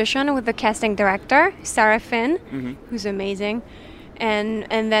first audition with the casting director, Sarah Finn, who's amazing, and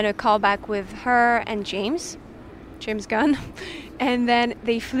then a callback with her and James Gunn, and then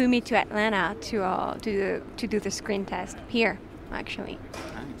they flew me to Atlanta to do the screen test here, actually.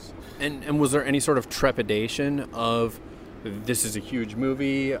 Nice. And was there any sort of trepidation of this is a huge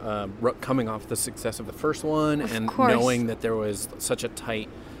movie, coming off the success of the first one, and knowing that there was such a tight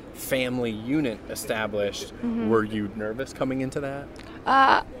family unit established? Were you nervous coming into that?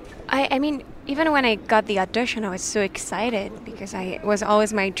 I mean, even when I got the audition, I was so excited because it was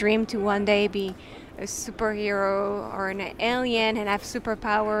always my dream to one day be a superhero or an alien and have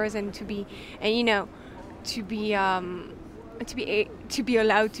superpowers, and to be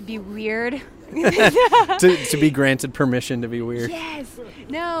allowed to be weird. to be granted permission to be weird. Yes.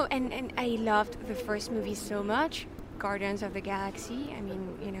 No, and I loved the first movie so much, Guardians of the Galaxy. I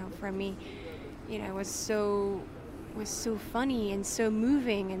mean, for me, it was so funny and so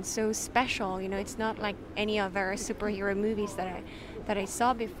moving and so special. It's not like any other superhero movies that I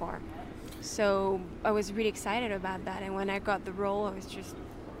saw before. So I was really excited about that, and when I got the role, I was just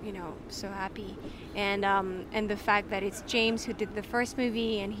so happy. And the fact that it's James who did the first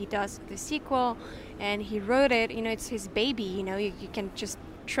movie and he does the sequel and he wrote it, it's his baby, you can just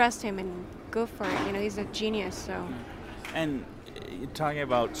trust him and go for it. He's a genius. So. And talking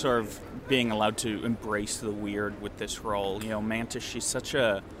about sort of being allowed to embrace the weird with this role, Mantis, she is such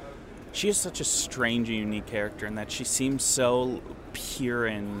a strange and unique character in that she seems so pure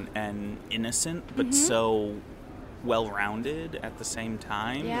and innocent, but so well-rounded at the same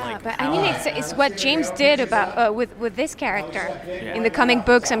time. Yeah, but I mean, it's what James did about with this character. Yeah. In the comic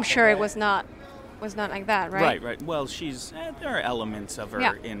books, I'm sure it was not was not like that, right? Right. Well, she's there are elements of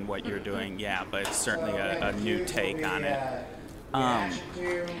her in what you're doing, but it's certainly a new take on it.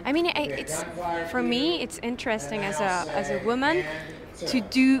 I mean, it's for me, it's interesting as a woman to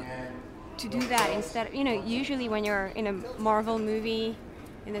do that instead of, usually when you're in a Marvel movie,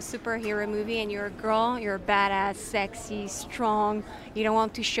 in a superhero movie, and you're a girl, you're badass, sexy, strong, you don't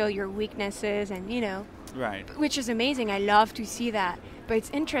want to show your weaknesses, and right, which is amazing. I love to see that, but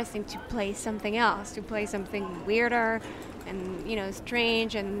it's interesting to play something else, to play something weirder and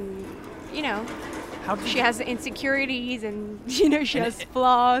strange, and she has insecurities, and she has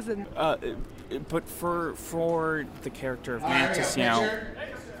flaws, and but for the character of Mantis,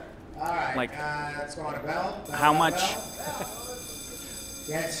 like how much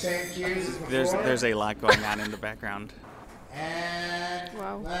there's a lot going on in the background. And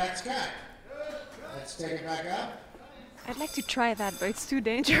wow. Let's cut. Let's take it back up. I'd like to try that, but it's too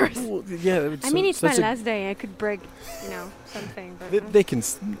dangerous. Well, yeah, I mean, it's my last day. I could break, something. But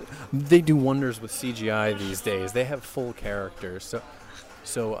they do wonders with CGI these days. They have full characters.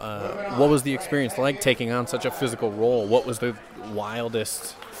 So, what was the experience like taking on such a physical role? What was the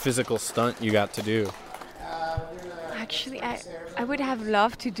wildest physical stunt you got to do? Actually, I would have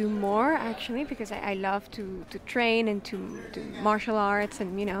loved to do more, actually, because I love to train and to do martial arts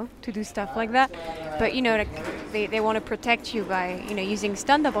and, to do stuff like that. But, they want to protect you by, using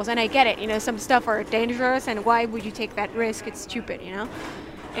stunt doubles. And I get it, some stuff are dangerous, and why would you take that risk? It's stupid,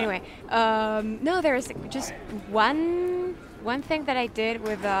 Anyway, no, there is just one thing that I did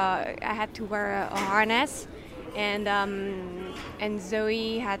with, I had to wear a harness. And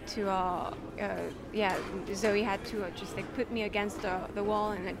Zoe had to just put me against the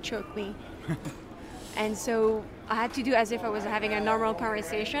wall and choke me. And so I had to do as if I was having a normal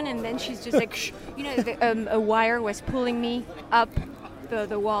conversation, and then she's just like, shh, a wire was pulling me up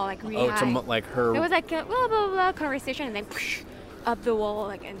the wall really high. Oh, like her. It was like a blah blah blah conversation, and then up the wall,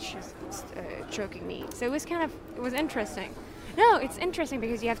 and she's choking me. So it was interesting. No, it's interesting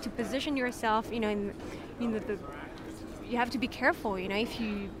because you have to position yourself, you have to be careful, if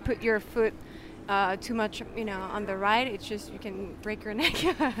you put your foot too much, on the right, it's just, you can break your neck.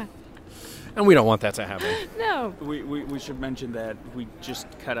 And we don't want that to happen. No. We should mention that we just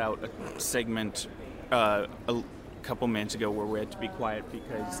cut out a segment a couple minutes ago where we had to be quiet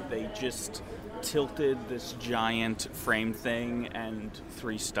because they just tilted this giant frame thing and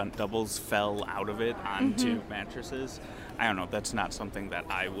 3 stunt doubles fell out of it onto mattresses. I don't know, that's not something that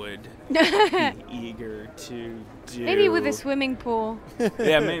I would be eager to do. Maybe with a swimming pool.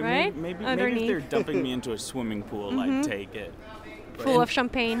 Yeah, right? maybe if they're dumping me into a swimming pool, I'd take it. Full of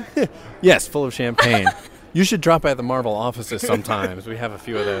champagne. Yes, full of champagne. You should drop by the Marvel offices sometimes. We have a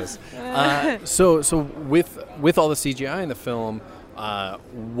few of those. So with all the CGI in the film,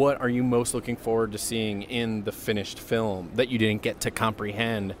 what are you most looking forward to seeing in the finished film that you didn't get to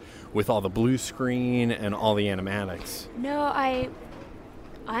comprehend with all the blue screen and all the animatics? No, I'm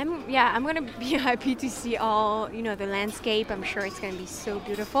gonna be happy to see all the landscape. I'm sure it's gonna be so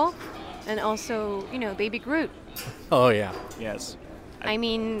beautiful, and also Baby Groot. Oh yeah. Yes. I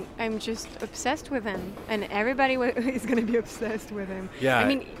mean, I'm just obsessed with him, and everybody is going to be obsessed with him. Yeah. I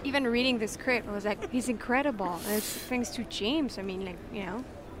mean, even reading the script, I was like, he's incredible. And it's thanks to James. I mean, he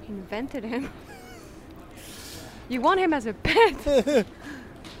invented him. You want him as a pet.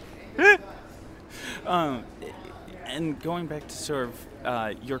 And going back to sort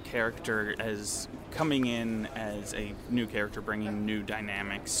of your character as coming in as a new character, bringing new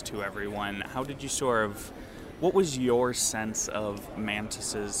dynamics to everyone, how did you what was your sense of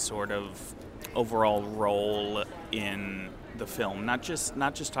Mantis's sort of overall role in the film? Not just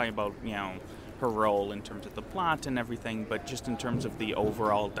talking about, her role in terms of the plot and everything, but just in terms of the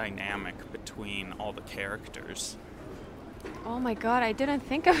overall dynamic between all the characters. Oh my God, I didn't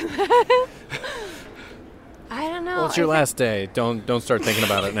think of that. I don't know. Well, it's your last day. Don't start thinking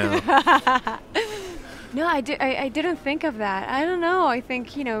about it now. No, I didn't think of that. I don't know. I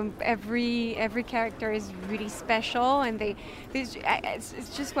think every character is really special, and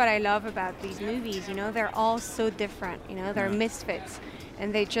it's just what I love about these movies. They're all so different. They're misfits,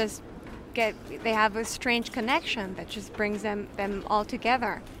 and they have a strange connection that just brings them all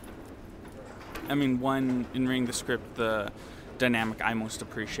together. I mean, in reading the script, the dynamic I most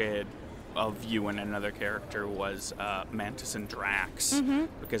appreciated of you and another character was Mantis and Drax,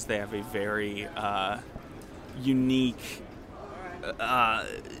 because they have a very unique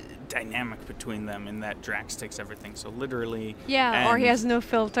dynamic between them, in that Drax takes everything so literally. Yeah, or he has no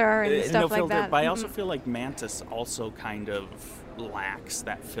filter and stuff like that. But I also feel like Mantis also kind of lacks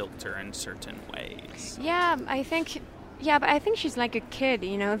that filter in certain ways. Yeah, I think, Yeah, but I think she's like a kid,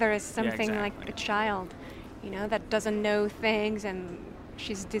 you know. There is something like exactly. a child, you know, that doesn't know things, and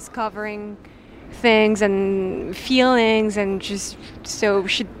she's discovering things and feelings, and just so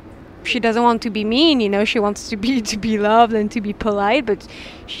she doesn't want to be mean, you know. She wants to be loved and to be polite, but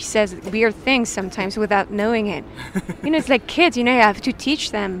she says weird things sometimes without knowing it. You know, it's like kids, you know. You have to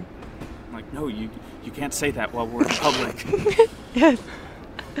teach them. Like, no, you can't say that while we're in public. Yes.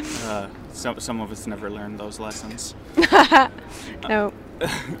 Some of us never learned those lessons. No.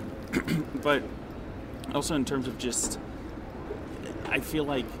 But also in terms of just, I feel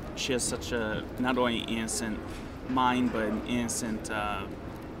like she has such a not only innocent mind, but an innocent.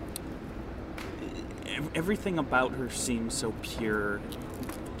 Everything about her seems so pure,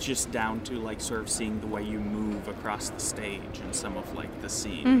 just down to like sort of seeing the way you move across the stage in some of like the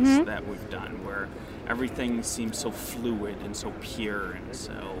scenes that we've done, where everything seems so fluid and so pure and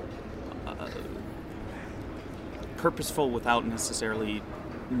so purposeful without necessarily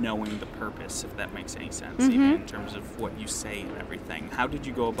knowing the purpose, if that makes any sense, even in terms of what you say and everything. How did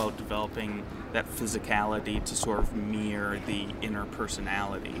you go about developing that physicality to sort of mirror the inner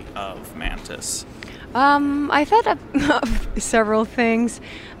personality of Mantis? I thought of several things.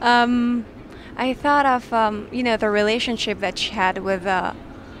 I thought of you know, the relationship that she had with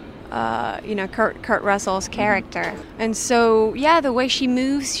you know, Kurt Russell's character, and so yeah, the way she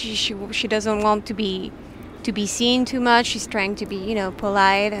moves, she doesn't want to be seen too much. She's trying to be, you know,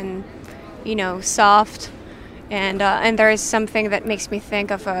 polite and, you know, soft, and there is something that makes me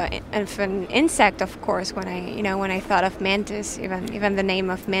think of an insect, of course, when I thought of Mantis, even the name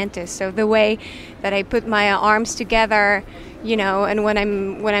of Mantis. So the way that I put my arms together, you know, and when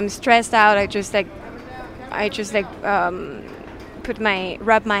I'm stressed out, I just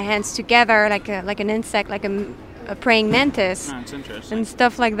rub my hands together like an insect, like a praying mantis. Oh, that's interesting. And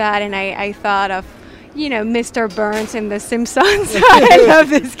stuff like that. And I thought of, you know, Mr. Burns in The Simpsons. I love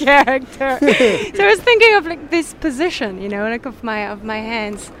this character. So I was thinking of like this position, you know, like of my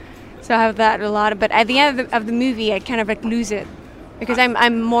hands. So I have that a lot. But at the end of the movie, I kind of like lose it, because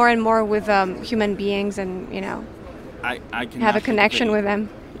I'm more and more with human beings, and, you know, I can have a connection with them.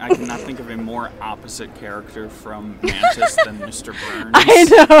 I cannot think of a more opposite character from Mantis than Mr. Burns. I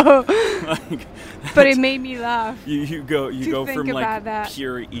know. But it made me laugh. You go think from like about that.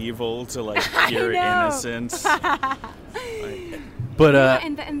 pure evil to like pure innocence. But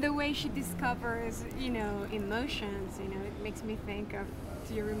And the way she discovers, you know, emotions, you know, it makes me think of,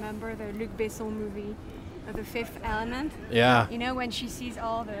 do you remember the Luc Besson movie, The Fifth Element? yeah, You know, when she sees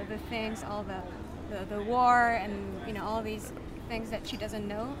all the things, all the war, and, you know, all these things that she doesn't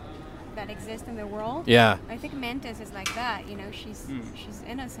know that exist in the world. yeah. I think Mantis is like that, you know. She's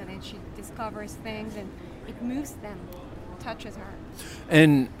innocent, and she discovers things, and it moves them, touches her.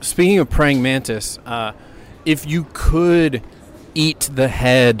 And speaking of praying mantis, if you could eat the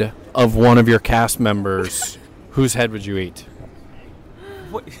head of one of your cast members, whose head would you eat?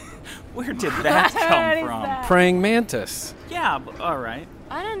 Where did that come from? that? Praying mantis. Yeah, but, all right.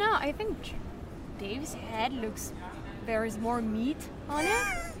 I don't know. I think Dave's head looks, there is more meat on it.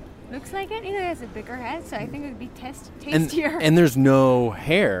 Looks like it. You know, it has a bigger head, so I think it would be tastier. And there's no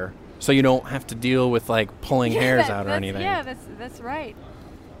hair, so you don't have to deal with like pulling hairs out or anything. Yeah, that's right.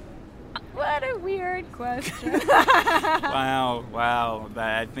 What a weird question. Wow.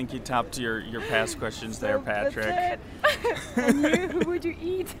 I think you topped your past questions there, Patrick. That's it. And you, who would you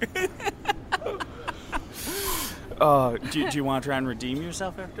eat? Do you want to try and redeem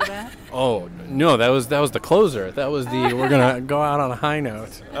yourself after that? Oh no, that was the closer. That was the we're gonna go out on a high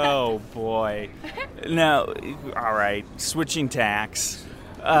note. Oh boy. No, all right. Switching tacks.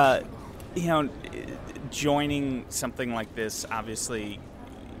 You know, joining something like this, obviously,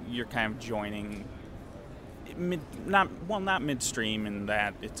 you're kind of joining not midstream in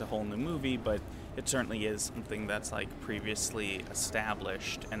that it's a whole new movie, but it certainly is something that's like previously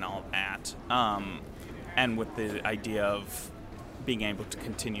established and all that. And with the idea of being able to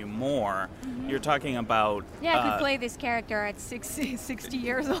continue more, you're talking about... Yeah, I could play this character at 60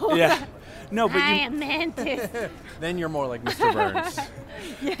 years old. Yeah. No, but I am Mantis. Then you're more like Mr. Burns.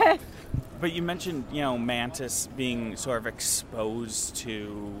 Yes. But you mentioned, you know, Mantis being sort of exposed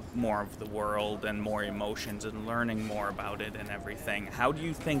to more of the world and more emotions and learning more about it and everything. How do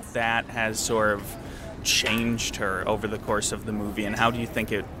you think that has sort of changed her over the course of the movie, and how do you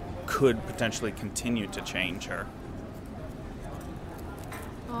think it could potentially continue to change her?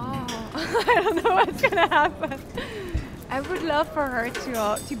 Oh, I don't know what's gonna happen. I would love for her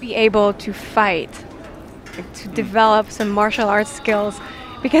to be able to fight, to develop some martial arts skills,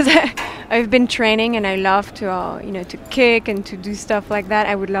 because I've been training and I love to to kick and to do stuff like that.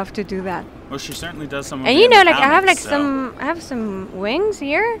 I would love to do that. Well, she certainly does some. And I have some wings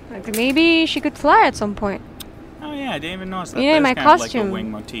here. Like maybe she could fly at some point. Oh yeah, I didn't even notice that. There's my costume. Like a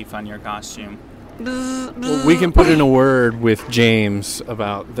wing motif on your costume. Well, we can put in a word with James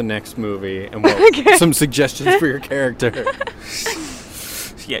about the next movie and some suggestions for your character.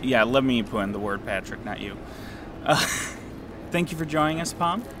 Yeah. Let me put in the word Patrick, not you. Thank you for joining us,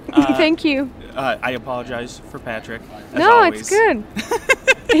 Pom. Thank you. I apologize for Patrick. No, always. It's good.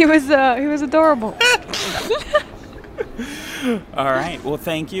 He was adorable. All right. Well,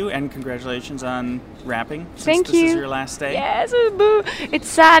 thank you, and congratulations on wrapping. Thank you. This is your last day. Yes, it's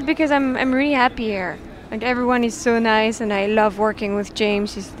sad because I'm really happy here. Like everyone is so nice, and I love working with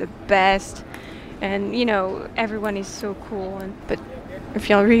James. He's the best, and everyone is so cool. But I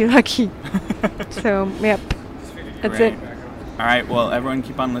feel really lucky. So yep, that's Great. it. All right. Well, everyone,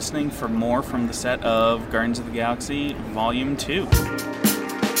 keep on listening for more from the set of Guardians of the Galaxy Volume 2.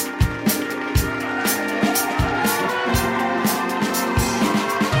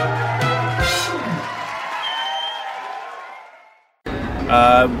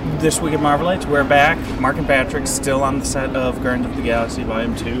 This week at Marvelites, we're back. Marc and Patrick still on the set of Guardians of the Galaxy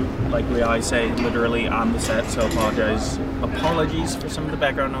Volume 2. Like we always say, literally on the set, so apologies for some of the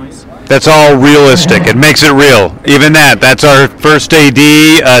background noise. That's all realistic. It makes it real. Even that's our first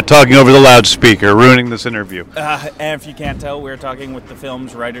AD talking over the loudspeaker, ruining this interview. And if you can't tell, we're talking with the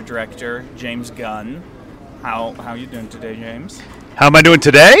film's writer-director, James Gunn. How are you doing today, James? How am I doing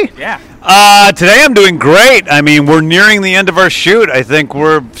today? Yeah. Today I'm doing great. I mean, we're nearing the end of our shoot. I think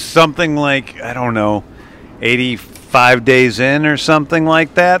we're something like, 85 days in or something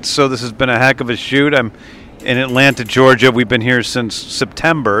like that. So this has been a heck of a shoot. I'm in Atlanta, Georgia. We've been here since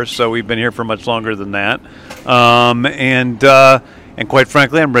September, so we've been here for much longer than that. And quite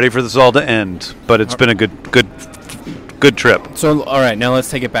frankly, I'm ready for this all to end. But it's been a good trip. So, all right, now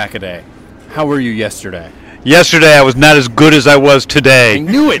let's take it back a day. How were you yesterday? Yesterday, I was not as good as I was today. I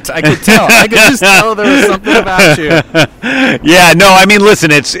knew it. I could tell. I could just tell there was something about you. Yeah, no, I mean,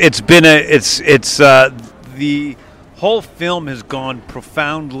 listen, the whole film has gone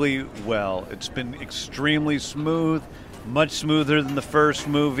profoundly well. It's been extremely smooth, much smoother than the first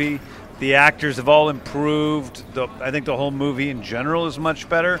movie. The actors have all improved. I think the whole movie in general is much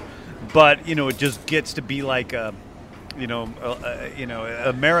better. But, it just gets to be like a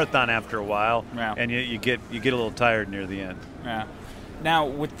marathon after a while, yeah. And you get a little tired near the end. Yeah. Now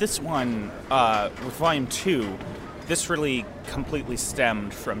with this one, with Volume 2, this really completely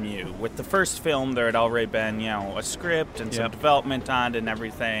stemmed from you. With the first film, there had already been, a script and some development on it and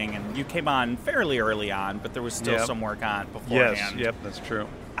everything, and you came on fairly early on, but there was still some work on beforehand. Yes, that's true.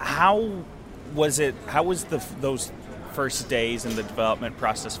 How was it? How was those first days in the development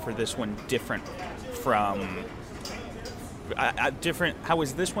process for this one different from? How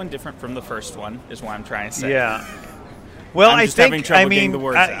is this one different from the first one? Is what I'm trying to say. Yeah. Well, I think getting the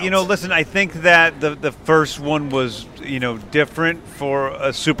words out. Listen. I think that the first one was different for a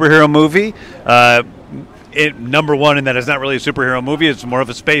superhero movie. Number one, in that it's not really a superhero movie; it's more of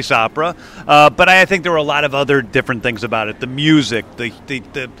a space opera. But I think there were a lot of other different things about it: the music, the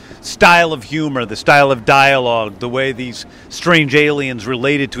style of humor, the style of dialogue, the way these strange aliens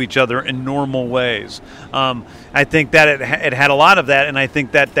related to each other in normal ways. I think that it had a lot of that, and I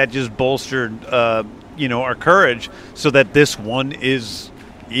think that just bolstered our courage, so that this one is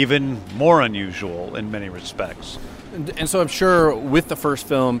even more unusual in many respects. And so I'm sure with the first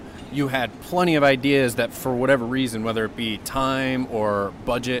film, you had plenty of ideas that for whatever reason, whether it be time or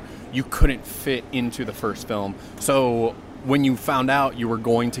budget, you couldn't fit into the first film. So when you found out you were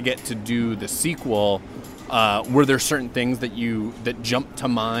going to get to do the sequel, were there certain things that jumped to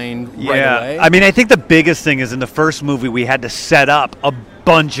mind right away? I mean, I think the biggest thing is in the first movie we had to set up a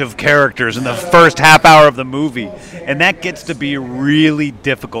bunch of characters in the first half hour of the movie, and that gets to be really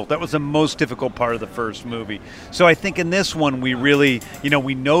difficult. That was the most difficult part of the first movie. So I think in this one we really,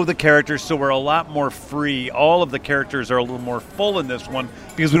 we know the characters, so we're a lot more free. All of the characters are a little more full in this one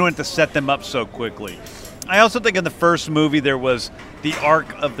because we don't have to set them up so quickly. I also think in the first movie there was the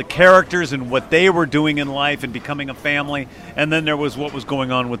arc of the characters and what they were doing in life and becoming a family, and then there was what was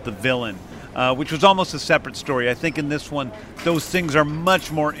going on with the villain, which was almost a separate story. I think in this one, those things are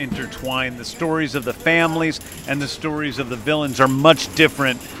much more intertwined. The stories of the families and the stories of the villains are much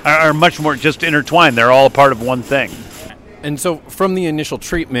different, are much more just intertwined. They're all a part of one thing. And so from the initial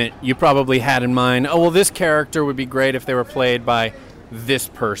treatment, you probably had in mind, this character would be great if they were played by this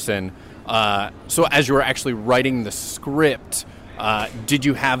person. So as you were actually writing the script, did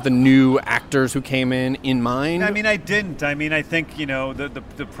you have the new actors who came in mind? I mean, I didn't. I mean, I think,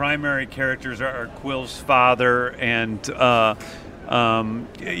 the primary characters are Quill's father and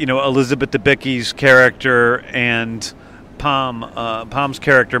Elizabeth Debicki's character and Pom's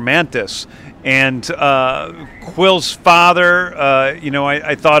character Mantis. And Quill's father,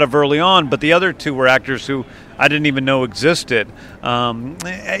 I thought of early on, but the other two were actors who I didn't even know existed.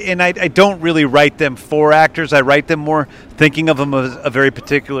 And I don't really write them for actors. I write them more thinking of them as a very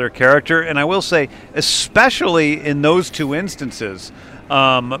particular character. And I will say, especially in those two instances,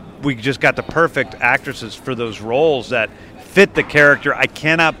 we just got the perfect actresses for those roles that fit the character. I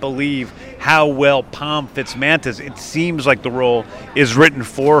cannot believe how well Pom fits Mantis. It seems like the role is written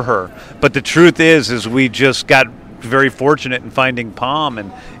for her. But the truth is we just got very fortunate in finding Pom,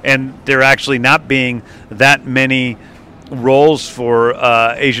 and there actually not being that many roles for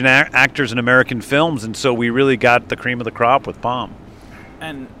Asian actors in American films, and so we really got the cream of the crop with Pom.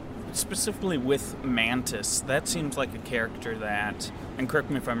 And specifically with Mantis, that seems like a character that, and correct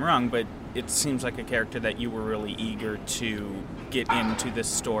me if I'm wrong, but it seems like a character that you were really eager to get into this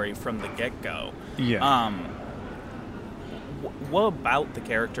story from the get-go. Yeah. What about the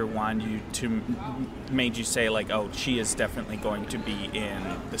character made you say, like, oh, she is definitely going to be in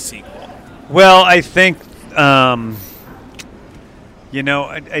the sequel? Well, I think, I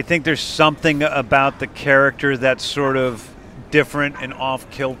think there's something about the character that's sort of different and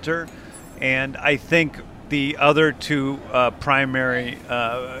off-kilter, and I think the other two primary,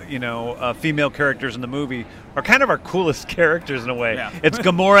 female characters in the movie are kind of our coolest characters in a way. Yeah. It's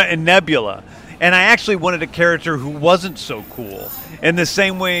Gamora and Nebula. And I actually wanted a character who wasn't so cool. In the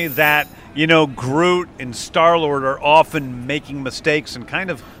same way that, Groot and Star-Lord are often making mistakes and kind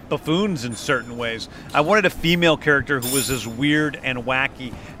of buffoons in certain ways. I wanted a female character who was as weird and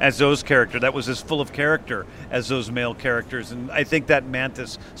wacky as those characters, that was as full of character as those male characters. And I think that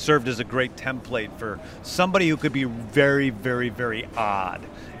Mantis served as a great template for somebody who could be very, very, very odd.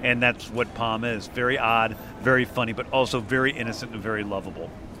 And that's what Pom is. Very odd, very funny, but also very innocent and very lovable.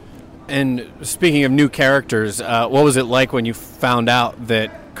 And speaking of new characters, what was it like when you found out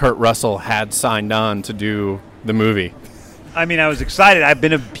that Kurt Russell had signed on to do the movie? I mean, I was excited. I've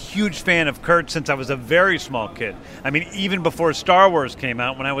been a huge fan of Kurt since I was a very small kid. I mean, even before Star Wars came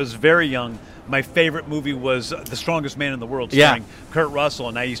out, when I was very young, my favorite movie was The Strongest Man in the World, starring Kurt Russell,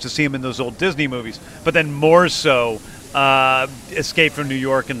 and I used to see him in those old Disney movies. But then more so, Escape from New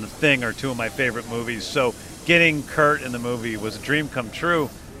York and The Thing are two of my favorite movies. So getting Kurt in the movie was a dream come true.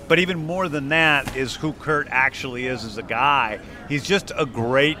 But even more than that is who Kurt actually is as a guy. He's just a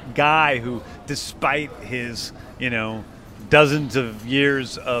great guy who, despite his, dozens of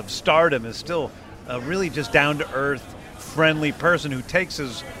years of stardom, is still a really just down-to-earth, friendly person who takes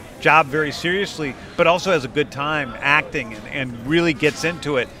his job very seriously, but also has a good time acting and really gets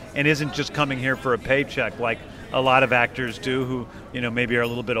into it and isn't just coming here for a paycheck like a lot of actors do who, maybe are a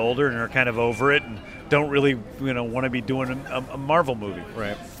little bit older and are kind of over it and don't really, want to be doing a Marvel movie.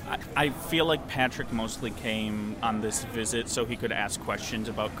 Right. I feel like Patrick mostly came on this visit so he could ask questions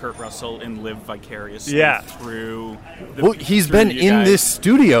about Kurt Russell and live vicariously through he's been in this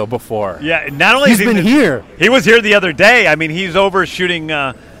studio before. Yeah, not only he's been here. He was here the other day. I mean, he's over shooting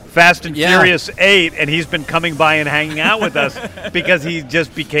Fast and Furious 8, and he's been coming by and hanging out with us because he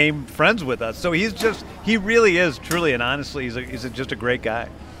just became friends with us. So he really is truly and honestly, he's just a great guy.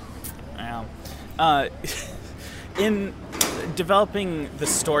 Wow. In developing the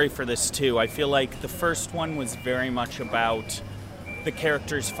story for this too, I feel like the first one was very much about the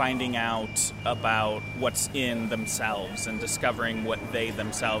characters finding out about what's in themselves and discovering what they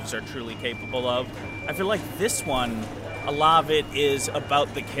themselves are truly capable of. I feel like this one, a lot of it is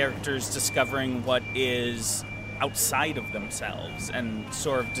about the characters discovering what is outside of themselves and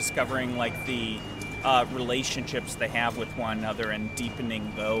sort of discovering like the relationships they have with one another and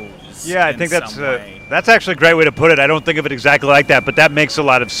deepening those. Yeah, I think that's actually a great way to put it. I don't think of it exactly like that, but that makes a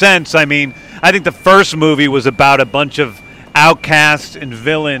lot of sense. I mean, I think the first movie was about a bunch of outcasts and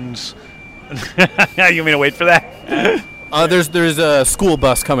villains. You mean to wait for that? There's a school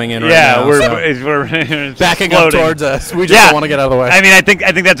bus coming in right Yeah, now. we're backing up towards us. We just don't want to get out of the way. I mean, I think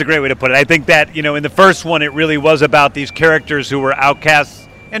that's a great way to put it. I think that, in the first one, it really was about these characters who were outcasts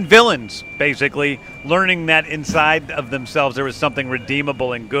and villains, basically, learning that inside of themselves there was something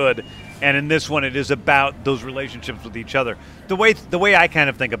redeemable and good. And in this one, it is about those relationships with each other. The way I kind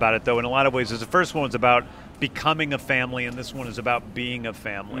of think about it, though, in a lot of ways, is the first one was about becoming a family, and this one is about being a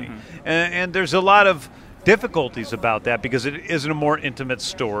family. Mm-hmm. And there's a lot of difficulties about that because it isn't a more intimate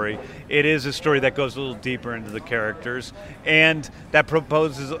story. It is a story that goes a little deeper into the characters, and that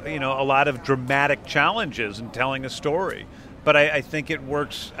proposes, a lot of dramatic challenges in telling a story. But I think it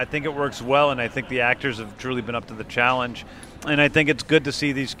works. I think it works well, and I think the actors have truly been up to the challenge. And I think it's good to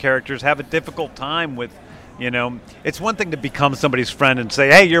see these characters have a difficult time with, You know, it's one thing to become somebody's friend and say,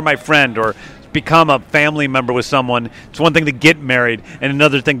 hey, you're my friend, or become a family member with someone. It's one thing to get married and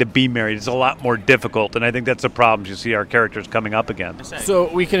another thing to be married. It's a lot more difficult, and I think that's the problem you see our characters coming up against.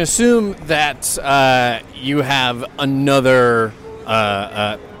 So we can assume that you have another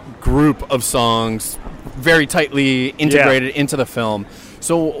group of songs very tightly integrated into the film.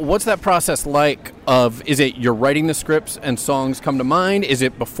 So what's that process like is it you're writing the scripts and songs come to mind? Is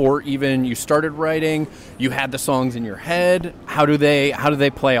it before even you started writing, you had the songs in your head? How do they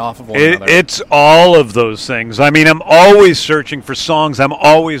play off of one another? It's all of those things. I mean, I'm always searching for songs. I'm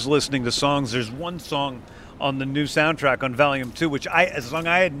always listening to songs. There's one song on the new soundtrack on Volume 2, which a song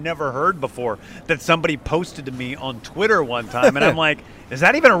I had never heard before, that somebody posted to me on Twitter one time, and I'm like, is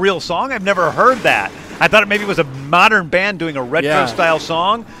that even a real song? I've never heard that. I thought maybe it was a modern band doing a retro-style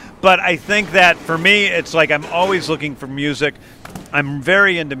song, but I think that for me, it's like I'm always looking for music. I'm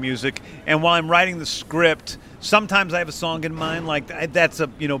very into music, and while I'm writing the script, sometimes I have a song in mind, like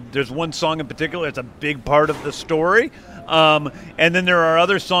there's one song in particular, it's a big part of the story. And then there are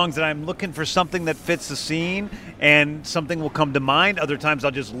other songs that I'm looking for something that fits the scene, and something will come to mind. Other times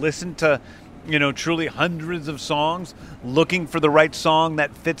I'll just listen to, truly hundreds of songs, looking for the right song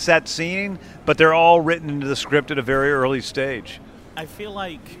that fits that scene, but they're all written into the script at a very early stage. I feel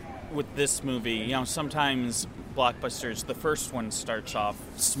like with this movie, sometimes blockbusters, the first one starts off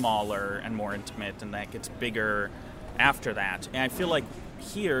smaller and more intimate, and that gets bigger after that. And I feel like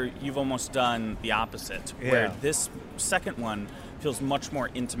here you've almost done the opposite, where this second one feels much more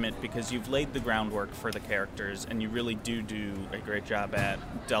intimate because you've laid the groundwork for the characters, and you really do a great job at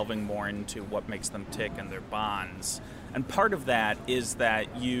delving more into what makes them tick and their bonds. And part of that is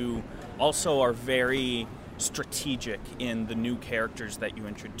that you also are very strategic in the new characters that you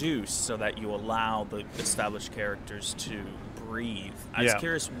introduce, so that you allow the established characters to breathe. I was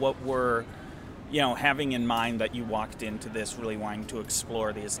curious, what were having in mind that you walked into this really wanting to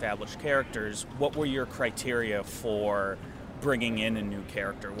explore the established characters, what were your criteria for bringing in a new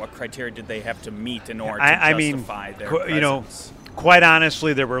character? What criteria did they have to meet in order to justify their presence? Quite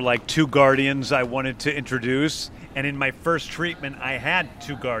honestly, there were like 2 Guardians I wanted to introduce, and in my first treatment, I had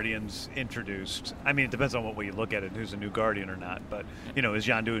 2 Guardians introduced. I mean, it depends on what way you look at it, who's a new Guardian or not, but, is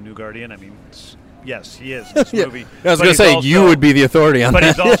Yondu a new Guardian? I mean, yes, he is in this movie. I was going to say, you would be the authority on but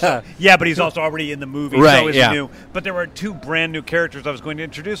that. He's also, but he's also already in the movie. Right, He's always new. But there were 2 brand new characters I was going to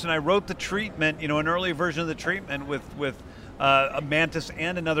introduce, and I wrote the treatment, an early version of the treatment with a Mantis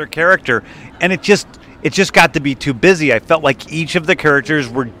and another character, and it just got to be too busy. I felt like each of the characters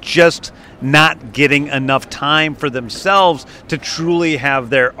were just not getting enough time for themselves to truly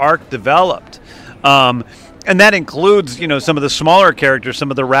have their arc developed. And that includes, some of the smaller characters, some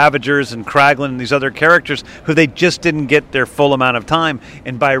of the Ravagers and Kraglin and these other characters who they just didn't get their full amount of time.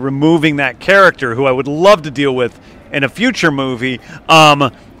 And by removing that character, who I would love to deal with in a future movie,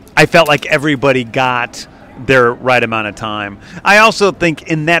 I felt like everybody got their right amount of time. I also think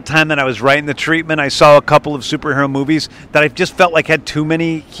in that time that I was writing the treatment, I saw a couple of superhero movies that I just felt like had too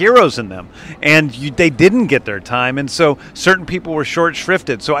many heroes in them, and they didn't get their time, and so certain people were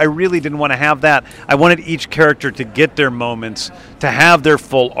short-shrifted. So I really didn't want to have that. I wanted each character to get their moments, to have their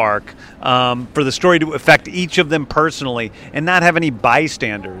full arc, for the story to affect each of them personally and not have any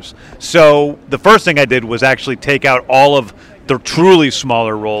bystanders. So the first thing I did was actually take out all of the truly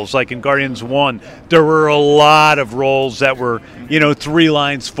smaller roles. Like in Guardians 1, there were a lot of roles that were, 3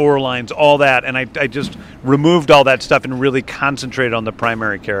 lines, 4 lines, all that, and I just removed all that stuff and really concentrated on the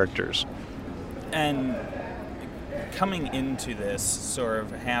primary characters. And coming into this, sort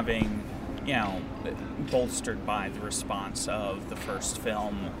of having, bolstered by the response of the first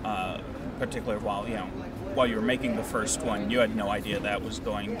film, particularly while you were making the first one, you had no idea that was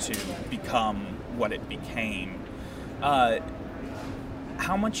going to become what it became.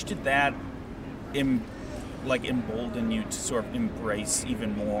 How much did that embolden you to sort of embrace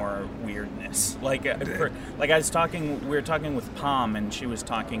even more weirdness? We were talking with Pom, and she was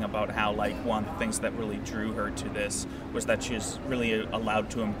talking about how one of the things that really drew her to this was that she was really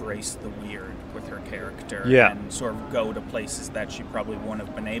allowed to embrace the weird with her character, and sort of go to places that she probably wouldn't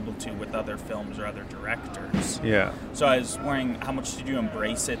have been able to with other films or other directors. So I was wondering, how much did you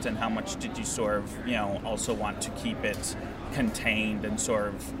embrace it, and how much did you sort of, also want to keep it contained and sort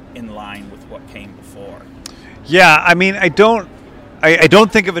of in line with what came before? I mean, I don't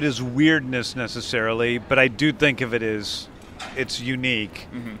think of it as weirdness necessarily, but I do think of it as it's unique,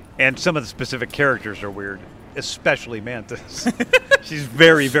 and some of the specific characters are weird, especially Mantis. She's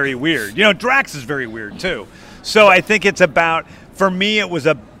very, very weird. Drax is very weird too. So I think it's about, for me, it was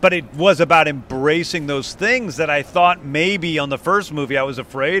but it was about embracing those things that I thought maybe on the first movie I was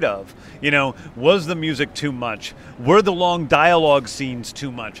afraid of. Was the music too much? Were the long dialogue scenes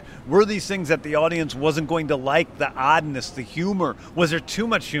too much? Were these things that the audience wasn't going to like? The oddness, the humor. Was there too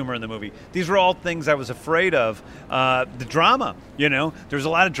much humor in the movie? These were all things I was afraid of. The drama, there's a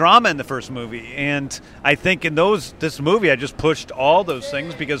lot of drama in the first movie. And I think in this movie, I just pushed all those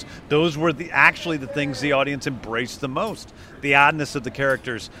things because those were actually the things the audience embraced the most. The oddness of the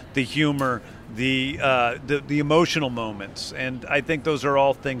characters, the humor, the emotional moments, and I think those are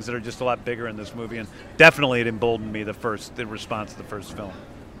all things that are just a lot bigger in this movie, and definitely it emboldened me the response to the first film.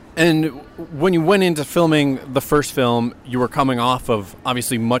 And when you went into filming the first film, you were coming off of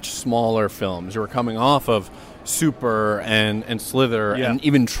obviously much smaller films. You were coming off of Super and Slither and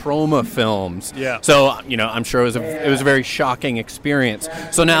even Trauma films. Yeah. So I'm sure it was a very shocking experience.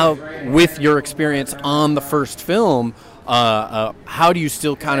 So now with your experience on the first film, how do you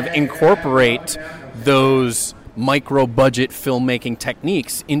still kind of incorporate those micro-budget filmmaking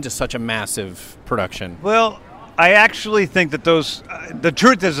techniques into such a massive production? Well, I actually think that the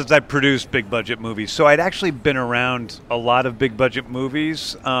truth is I've produced big-budget movies, so I'd actually been around a lot of big-budget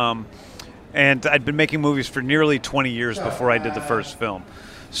movies, and I'd been making movies for nearly 20 years before I did the first film.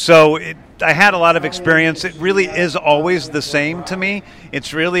 So I had a lot of experience. It really is always the same to me.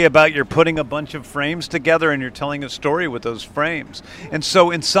 It's really about you're putting a bunch of frames together and you're telling a story with those frames. And so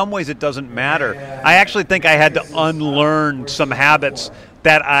in some ways it doesn't matter. I actually think I had to unlearn some habits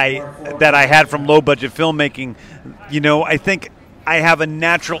that I had from low-budget filmmaking. I think I have a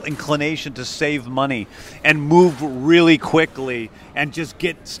natural inclination to save money and move really quickly and just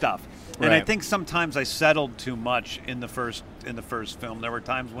get stuff. And I think sometimes I settled too much in the first film. There were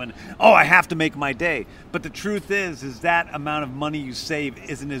times when, I have to make my day. But the truth is that amount of money you save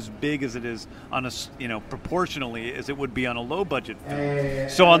isn't as big as it is on proportionally as it would be on a low budget film.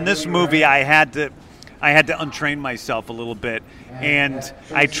 So on this movie, I had to untrain myself a little bit, and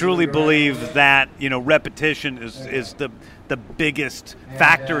I truly believe that repetition is the biggest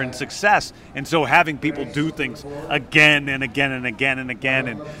factor in success. And so having people do things again and again and again and again,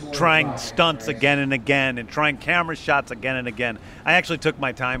 and trying stunts again and again, and trying camera shots again and again, I actually took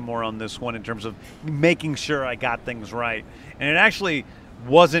my time more on this one in terms of making sure I got things right. And it actually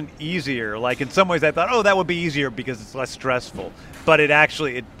wasn't easier. Like in some ways I thought, that would be easier because it's less stressful, but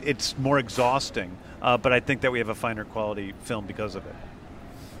it's more exhausting. But I think that we have a finer quality film because of it.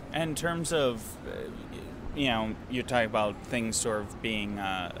 In terms of, you talk about things sort of being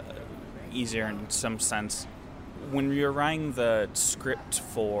easier in some sense. When you're writing the script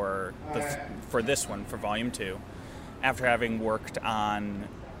for this one, for Volume 2, after having worked on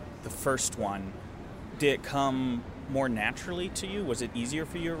the first one, did it come more naturally to you? Was it easier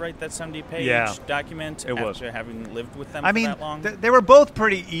for you to write that 70-page document after having lived with them for that long? They were both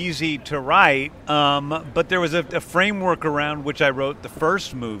pretty easy to write, but there was a framework around which I wrote the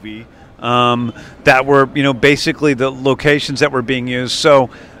first movie that were, basically the locations that were being used. So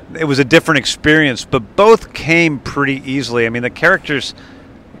it was a different experience, but both came pretty easily. I mean, the characters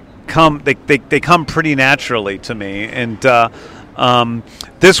come pretty naturally to me, and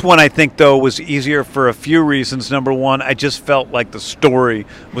this one, I think, though, was easier for a few reasons. Number one, I just felt like the story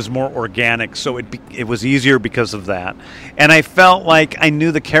was more organic, so it was easier because of that. And I felt like I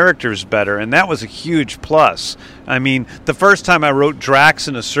knew the characters better, and that was a huge plus. I mean, the first time I wrote Drax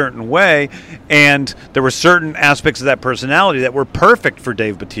in a certain way, and there were certain aspects of that personality that were perfect for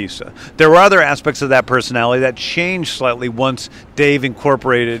Dave Bautista. There were other aspects of that personality that changed slightly once Dave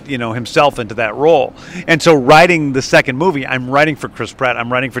incorporated, himself into that role. And so writing the second movie, I'm writing for Chris Pratt,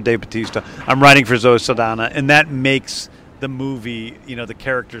 I'm writing for Dave Bautista, I'm writing for Zoe Saldana, and that makes the movie, the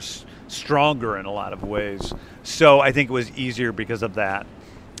characters stronger in a lot of ways. So I think it was easier because of that.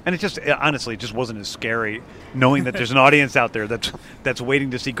 And honestly, it just wasn't as scary knowing that there's an audience out there that's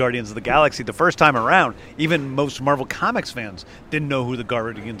waiting to see Guardians of the Galaxy. The first time around, even most Marvel Comics fans didn't know who the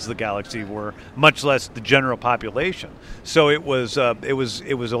Guardians of the Galaxy were, much less the general population. So it was a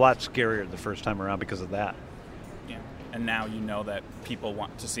lot scarier the first time around because of that. Yeah, and now you know that people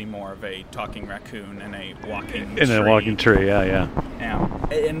want to see more of a talking raccoon and a walking tree. A walking tree, yeah.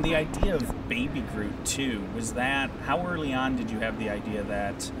 And the idea of Baby Groot, too, was that, how early on did you have the idea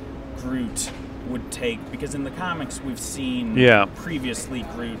that Groot would take, because in the comics we've seen previously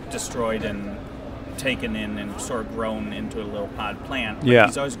Groot destroyed and taken in and sort of grown into a little pod plant, but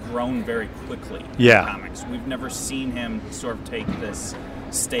he's always grown very quickly in the comics. We've never seen him sort of take this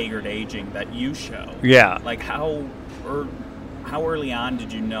staggered aging that you show. Yeah. Like how how early on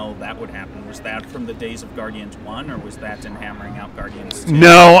did you know that would happen? Was that from the days of Guardians 1, or was that in hammering out Guardians 2?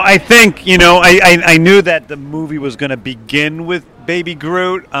 No, I think, I knew that the movie was going to begin with Baby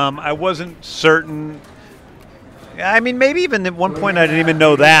Groot. I wasn't certain. I mean, maybe even at one point I didn't even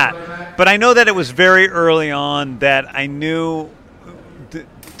know that. But I know that it was very early on that I knew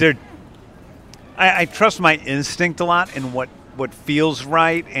I trust my instinct a lot in what feels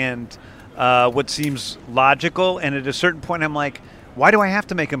right and what seems logical. And at a certain point, I'm like, why do I have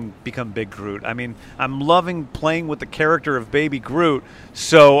to make him become Big Groot? I mean, I'm loving playing with the character of Baby Groot,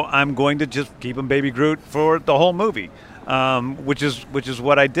 so I'm going to just keep him Baby Groot for the whole movie, which is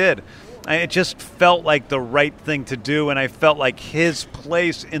what I did. It just felt like the right thing to do, and I felt like his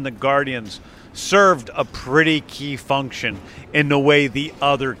place in the Guardians served a pretty key function in the way the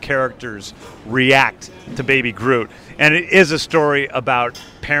other characters react to Baby Groot. And it is a story about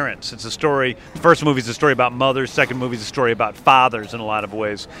parents. It's a story, the first movie is a story about mothers, second movie is a story about fathers in a lot of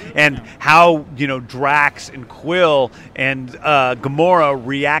ways. And how, Drax and Quill and Gamora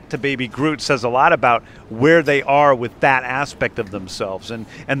react to Baby Groot says a lot about where they are with that aspect of themselves. And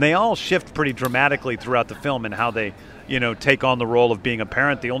they all shift pretty dramatically throughout the film in how they take on the role of being a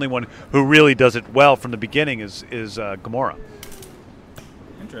parent. The only one who really does it well from the beginning is Gamora.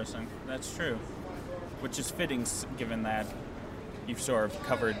 Interesting. That's true. Which is fitting, given that you've sort of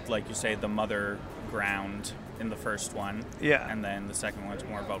covered, like you say, the mother ground in the first one. Yeah. And then the second one's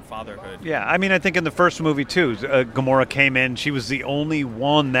more about fatherhood. Yeah, I mean, I think in the first movie, too, Gamora came in. She was the only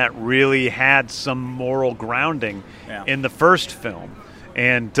one that really had some moral grounding in the first film.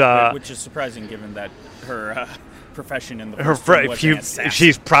 And which is surprising, given that her profession in the first film was an assassin.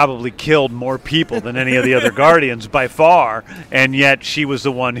 She's probably killed more people than any of the other Guardians by far, and yet she was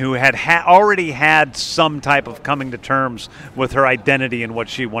the one who had already had some type of coming to terms with her identity and what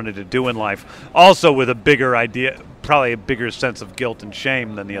she wanted to do in life. Also with a bigger idea, probably a bigger sense of guilt and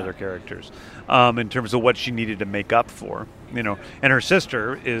shame than the other characters, in terms of what she needed to make up for. And her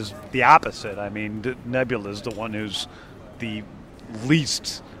sister is the opposite. I mean, Nebula is the one who's the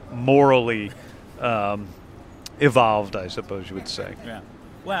least morally evolved, I suppose you would say. Yeah.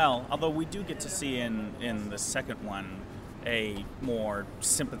 Well, although we do get to see in the second one a more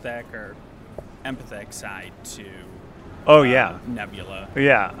sympathetic or empathetic side to Nebula.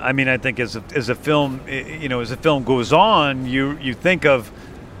 Yeah. I mean, I think as a film, as the film goes on, you think of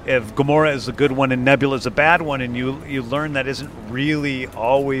if Gamora is a good one and Nebula is a bad one, and you learn that hasn't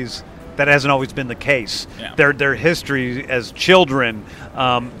always been the case. Yeah. Their history as children,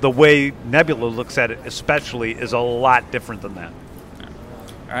 the way Nebula looks at it especially, is a lot different than that. Yeah.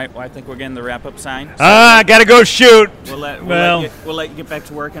 All right, well, I think we're getting the wrap-up sign. So I got to go shoot. We'll let you get back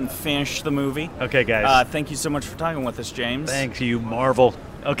to work and finish the movie. Okay, guys. Thank you so much for talking with us, James. Thank you, Marvel.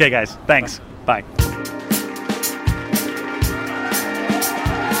 Okay, guys. Thanks. Bye.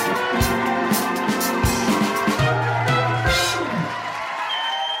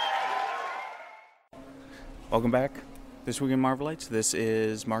 Welcome back. This Week in Marvelites. This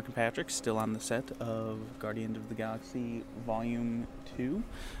is Marc and Patrick, still on the set of Guardians of the Galaxy Volume 2.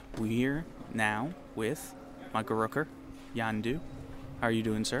 We're here now with Michael Rooker, Yondu. How are you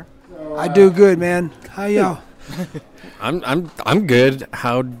doing, sir? I do good, man. How y'all? I'm good.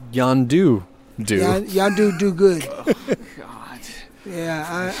 How'd Yondu do? Yondu do good. Oh, God.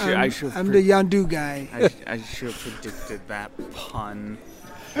 Yeah, I'm the Yondu guy. I should have predicted that pun.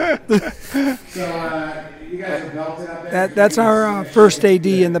 So, you guys are belted up there? That's our first AD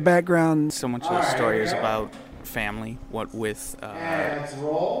in the background. So much of the story is about family, what with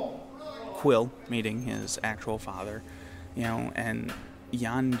Quill meeting his actual father, and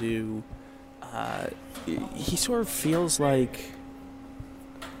Yondu, he sort of feels like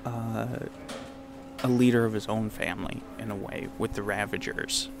a leader of his own family in a way with the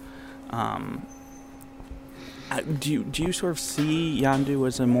Ravagers. Do you sort of see Yondu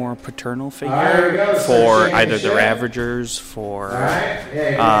as a more paternal figure for either the Ravagers, for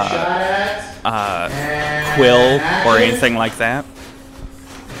Quill, or anything like that?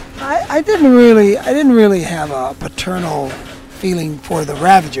 I didn't really have a paternal feeling for the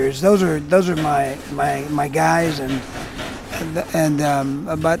Ravagers. Those are my guys,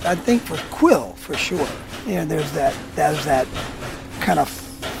 but I think for Quill for sure. There's that kind of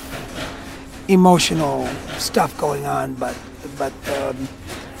emotional stuff going on, but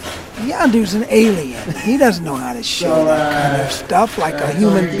Yondu's an alien. He doesn't know how to show that kind of stuff like a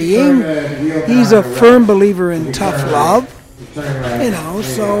human being. He's a firm believer in tough love,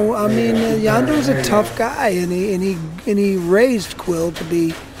 So I mean, Yondu's a tough guy, and he raised Quill to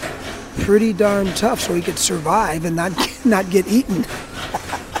be pretty darn tough, so he could survive and not get eaten.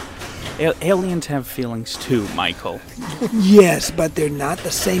 aliens have feelings too, Michael. Yes, but they're not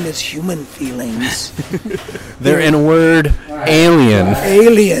the same as human feelings. They're, in a word, alien.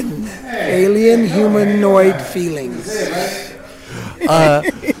 Alien humanoid feelings.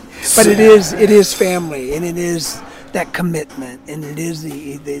 But it is family, and it is that commitment, and it is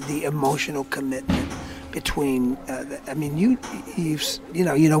the emotional commitment between. I mean, you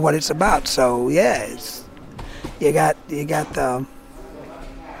know what it's about. So yeah, you got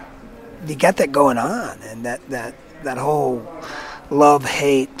that going on, and that whole love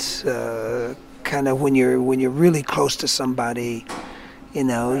hate kind of when you're really close to somebody, you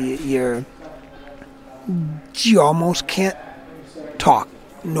know, you almost can't talk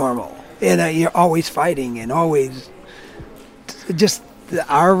normal, and you're always fighting and always just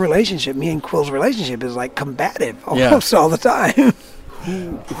our relationship, me and Quill's relationship, is like combative almost all the time.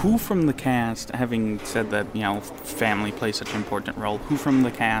 Who from the cast, having said that, you know, family plays such an important role, who from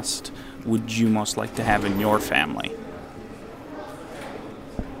the cast would you most like to have in your family?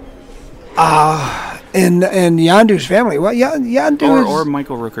 And Yondu's family. Well, Yondu or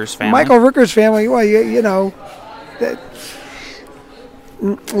Michael Rooker's family. Michael Rooker's family. Well, you know,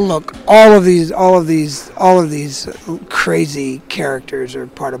 look, all of these crazy characters are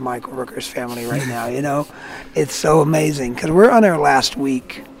part of Michael Rooker's family right now. You know, it's so amazing because we're on our last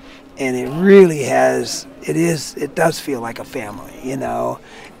week, and it really has. It does feel like a family. You know,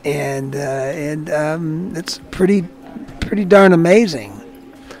 and it's pretty darn amazing.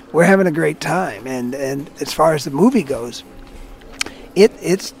 We're having a great time, and as far as the movie goes,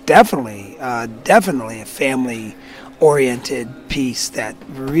 it's definitely a family-oriented piece that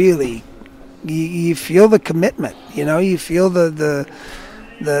really you feel the commitment. You know, you feel the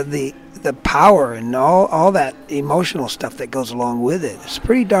power and all that emotional stuff that goes along with it. It's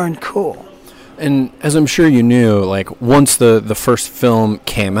pretty darn cool. And as I'm sure you knew, like once the first film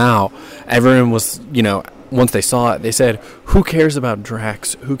came out, everyone was, you know, once they saw it, they said, who cares about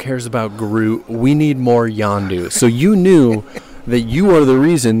Drax? Who cares about Groot? We need more Yondu. So you knew that you are the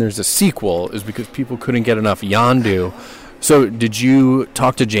reason there's a sequel, is because people couldn't get enough Yondu. So did you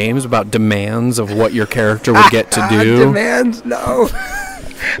talk to James about demands of what your character would get to do? Demands? No.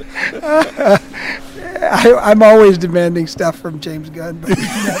 I'm always demanding stuff from James Gunn, but he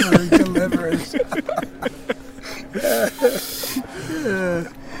never delivers.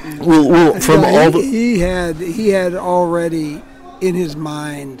 Well, from all the he had already in his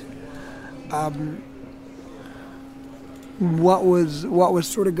mind what was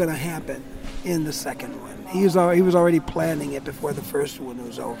sort of going to happen in the second one. He was already planning it before the first one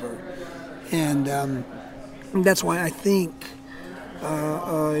was over, and that's why I think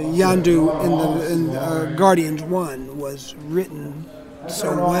Yondu in Guardians 1 was written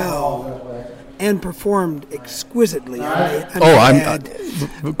so well and performed exquisitely.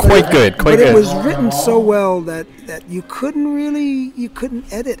 Quite good. But it was written so well that you couldn't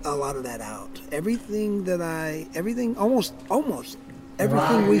edit a lot of that out. Almost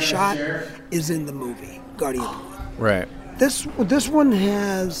everything we shot is in the movie Guardian 1. Right. This one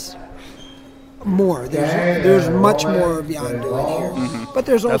has more. There's much more of Yondu in here. Mm-hmm. But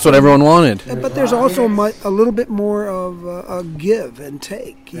there's also, that's what everyone wanted. But there's also a little bit more of a give and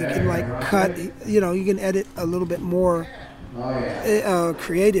take. You can like cut. You know, you can edit a little bit more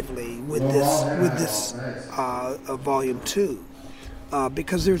creatively with this volume 2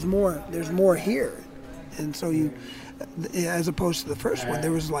 because there's more here, and so you, as opposed to the first one,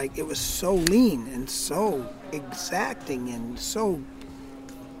 there was like it was so lean and so exacting and so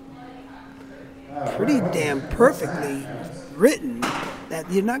pretty damn perfectly written that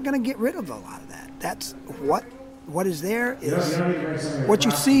you're not going to get rid of a lot of that. That's what is there is what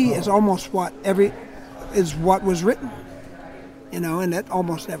you see is almost what was written, you know, and that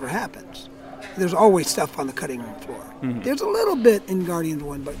almost never happens. There's always stuff on the cutting room floor. Mm-hmm. There's a little bit in Guardians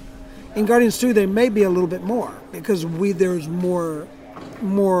 1, but in Guardians 2 there may be a little bit more because there's more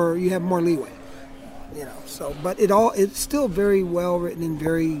you have more leeway, you know. So, but it's still very well written and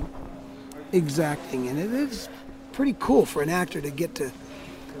very exacting, and it is pretty cool for an actor to get to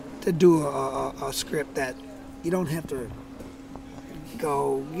do a script that you don't have to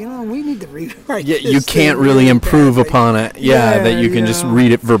go, you know, we need to rewrite this. You can't really improve upon it. That you can just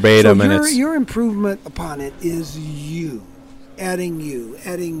read it verbatim. So and your improvement upon it is adding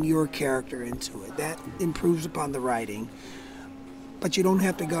your character into it. That improves upon the writing. But you don't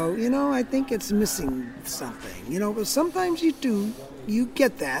have to go, you know, I think it's missing something. You know, but sometimes you do. You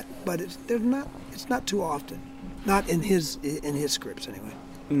get that, but it's not too often. Not in his scripts anyway.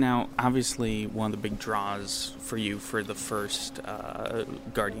 Now, obviously, one of the big draws for you for the first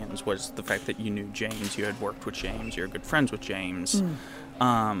Guardians was the fact that you knew James. You had worked with James. You're good friends with James.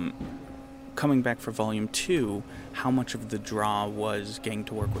 coming back for Volume 2, how much of the draw was getting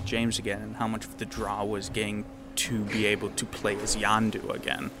to work with James again, and how much of the draw was getting to be able to play as Yondu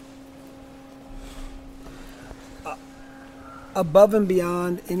again? Above and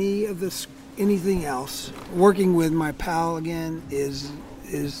beyond anything else, working with my pal again is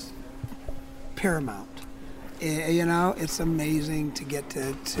paramount. It's amazing to get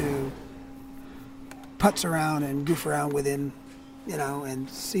to putz around and goof around with him, and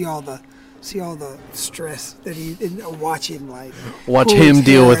see all the stress that watch him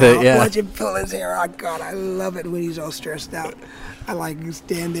deal with it. Yeah, watch him pull his hair out. God, I love it when he's all stressed out. I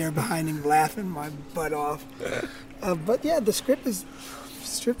stand there behind him laughing my butt off. But yeah, the script is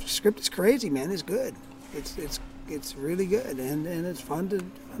crazy, man. It's good. It's really good, and it's fun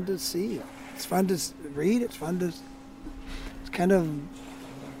to see. It's fun to read. It's kind of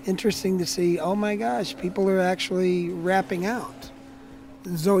interesting to see. Oh my gosh, people are actually rapping out.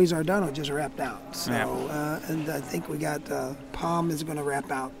 Zoe Saldana just rapped out. So, and I think we got Pom is going to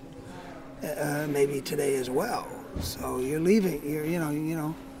rap out maybe today as well. So you're leaving.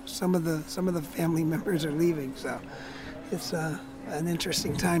 Some of the family members are leaving. So it's an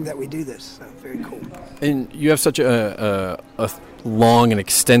interesting time that we do this. So very cool. And you have such a long and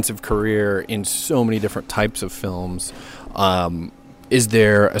extensive career in so many different types of films. Is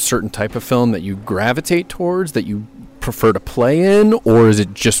there a certain type of film that you gravitate towards, that you prefer to play in, or is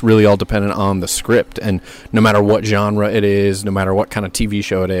it just really all dependent on the script? And no matter what genre it is, no matter what kind of TV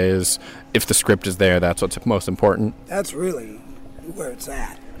show it is, if the script is there, that's what's most important? That's really where it's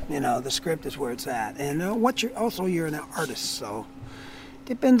at. The script is where it's at. And you're an artist, so it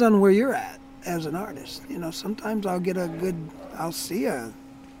depends on where you're at as an artist. Sometimes I'll see a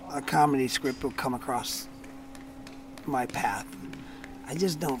comedy script will come across my path. I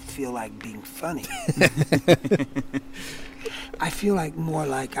just don't feel like being funny. I feel more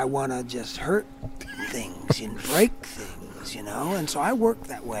like I want to just hurt things and break things, and so I work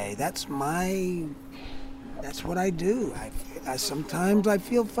that way. That's what I do. I sometimes I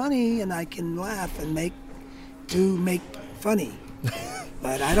feel funny and I can laugh and make funny.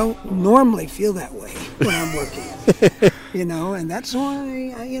 But I don't normally feel that way when I'm working, and that's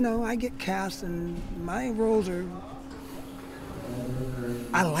why I get cast, and my roles are.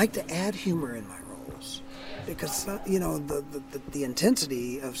 I like to add humor in my roles because the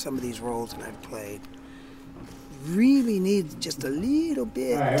intensity of some of these roles that I've played really needs just a little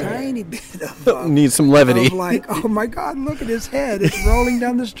bit, tiny bit of needs some levity. Of oh my God, look at his head! It's rolling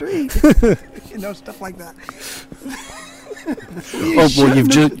down the street. Stuff like that. You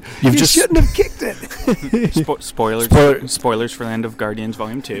shouldn't have kicked it. Spoilers for the end of Guardians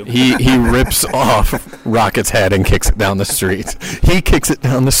Volume 2. He rips off Rocket's head and kicks it down the street. He kicks it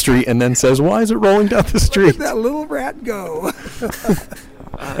down the street and then says, "Why is it rolling down the street?" Where did that little rat go?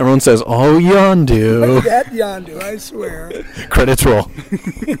 Everyone says, "Oh, Yondu." That Yondu, I swear. Credits roll.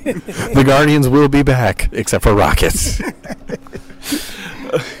 The Guardians will be back, except for Rockets.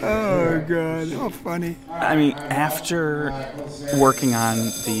 Oh God, how funny! I mean, after working on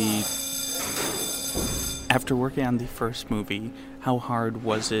the first movie, how hard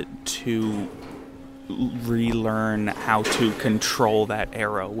was it to relearn how to control that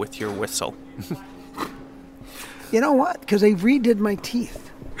arrow with your whistle? You know what? Because they redid my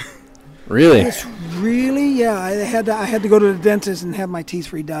teeth. Really? It's really, yeah. I had to go to the dentist and have my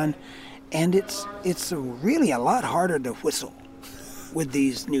teeth redone, and it's really a lot harder to whistle with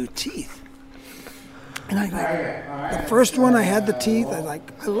these new teeth. And the first one I had the teeth, I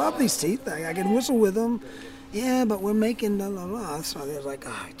love these teeth. I can whistle with them. Yeah, but we're making blah, blah, blah. So I was like,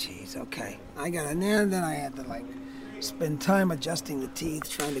 oh, geez, okay. And then I had to spend time adjusting the teeth,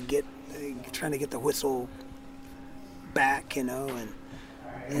 trying to get the whistle back, and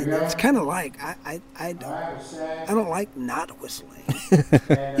it's kind of I don't like not whistling.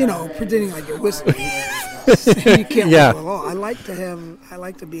 Pretending like you're whistling. You can't whistle at all. I like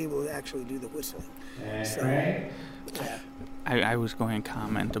to be able to actually do the whistling. So, yeah. I was going to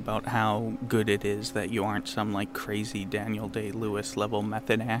comment about how good it is that you aren't some crazy Daniel Day-Lewis level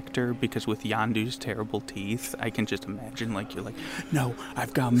method actor, because with Yondu's terrible teeth, I can just imagine you're no,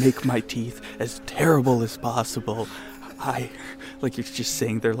 I've got to make my teeth as terrible as possible. You're just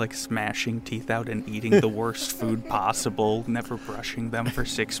saying they're smashing teeth out and eating the worst food possible, never brushing them for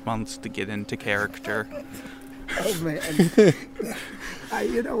 6 months to get into character. Oh man,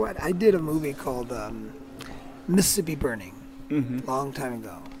 you know what? I did a movie called Mississippi Burning, long time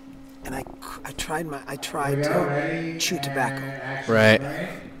ago, and I tried to chew tobacco. Right.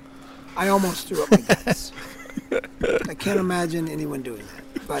 I almost threw up my guts. I can't imagine anyone doing that,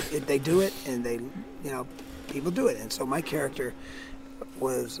 but they do it, and people do it. And so my character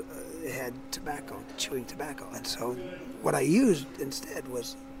was it had tobacco, chewing tobacco. And so what I used instead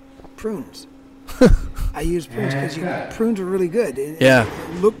was prunes. I used prunes because prunes are really good. It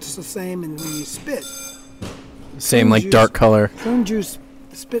looks the same, and when you spit, same like juice, dark color. Prune juice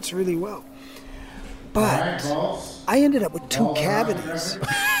spits really well. But I ended up with 2 cavities.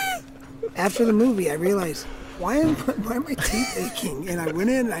 After the movie, I realized, why are my teeth aching? And I went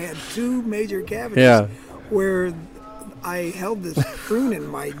in and I had 2 major cavities where I held this prune in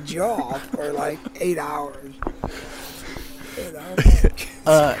my jaw for like 8 hours.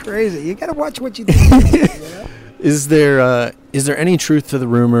 It's crazy. You got to watch what you do. You know? Is there any truth to the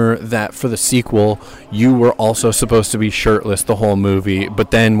rumor that for the sequel you were also supposed to be shirtless the whole movie,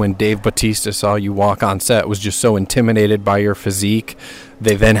 but then when Dave Bautista saw you walk on set was just so intimidated by your physique,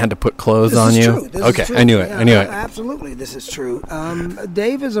 they then had to put clothes on you? Okay, I knew it. Absolutely, this is true.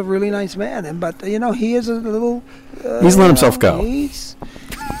 Dave is a really nice man, but he is a little. He's let himself go. He's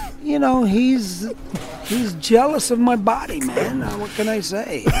jealous of my body, man. What can I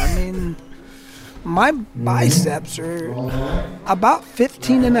say? I mean, my biceps are about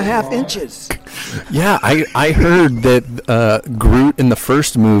 15 and a half inches. Yeah, I heard that Groot in the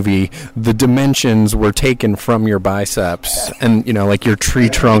first movie, the dimensions were taken from your biceps and, like your tree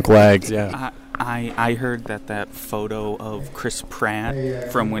trunk legs. Yeah. I heard that photo of Chris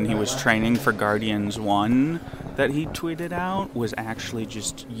Pratt from when he was training for Guardians 1 that he tweeted out was actually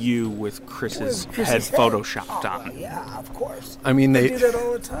just you with Chris's head photoshopped on. Yeah, of course. I mean, they do that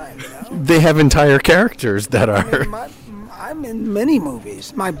all the time. They have entire characters that are. I'm in many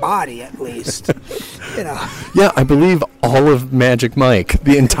movies. My body, at least. Yeah, I believe all of Magic Mike,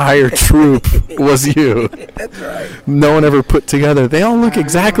 the entire troupe, was you. That's right. No one ever put together. They all look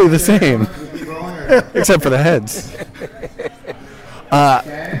exactly the same, except for the heads.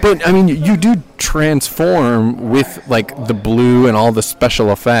 But I mean, you do transform with like the blue and all the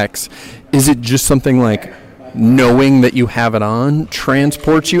special effects. Is it just something like knowing that you have it on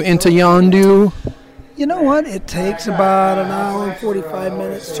transports you into Yondu? You know what? It takes about an hour and 45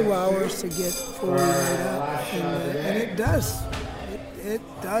 minutes, 2 hours to get fully lit up, and it does. It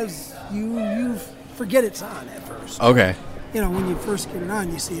does. You forget it's on at first. Okay. When you first get it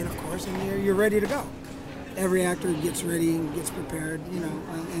on, you see it, of course, and you're ready to go. Every actor gets ready and gets prepared,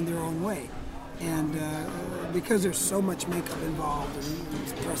 in their own way. And because there's so much makeup involved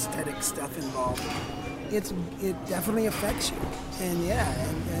and prosthetic stuff involved, it definitely affects you. And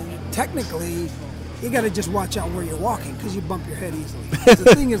and technically, you got to just watch out where you're walking because you bump your head easily.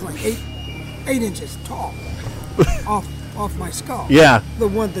 The thing is like 8 inches tall off my skull. Yeah. The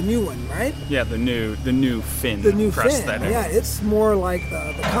new one, right? Yeah, the new fin. The new prosthetic. fin. Yeah, it's more like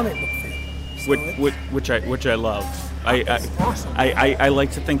the comic book fin. So which I love. Awesome. I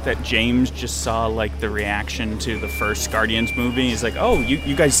like to think that James just saw like the reaction to the first Guardians movie. He's like, oh,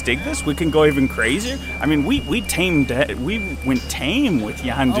 you guys dig this? We can go even crazier. I mean, we went tame with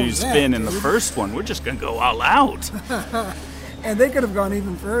Yondu's fin in the first one. We're just gonna go all out. And they could have gone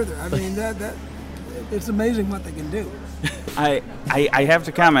even further. I mean, that it's amazing what they can do. I have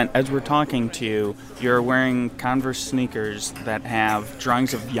to comment, as we're talking to you, you're wearing Converse sneakers that have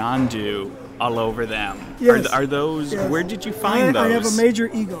drawings of Yondu all over them. Yes. Are those? Yes. Where did you find those? I have a major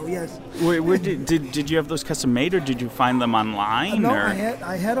ego. Yes. Where did you have those custom made, or did you find them online? No, I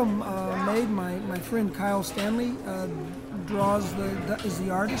had them made. My friend Kyle Stanley is the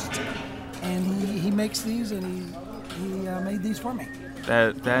artist, and he makes these, and he made these for me.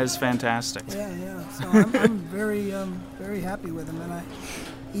 That is fantastic. Yeah. So I'm very happy with him, and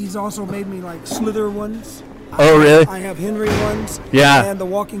he's also made me like Slither ones. Oh, really? I have Henry ones. Yeah. And the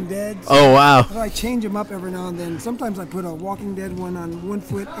Walking Dead. Oh, wow. So I change them up every now and then. Sometimes I put a Walking Dead one on one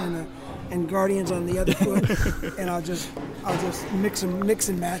foot and Guardians on the other foot, and I'll just mix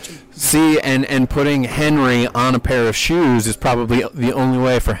and match them. See, and putting Henry on a pair of shoes is probably the only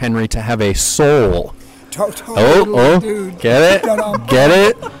way for Henry to have a soul. Totally, dude. Get it? Get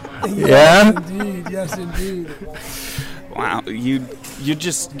it? Yes, indeed. Wow, you're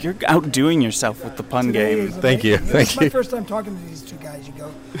outdoing yourself with the pun game. Thank you. It's my first time talking to these two guys. You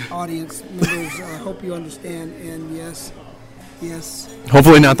go, audience members. I hope you understand. And yes.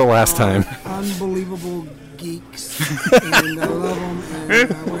 Hopefully not the last time. Unbelievable geeks, and I love them.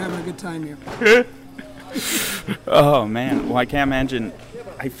 And we're having a good time here. Oh man, well I can't imagine.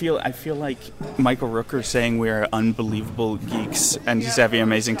 I feel like Michael Rooker saying we are unbelievable geeks and just having an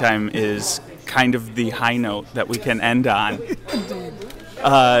amazing time is kind of the high note that we can end on.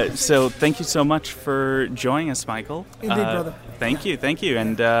 So thank you so much for joining us, Michael. Indeed, brother. Thank you,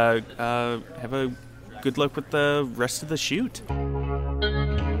 and have a good luck with the rest of the shoot.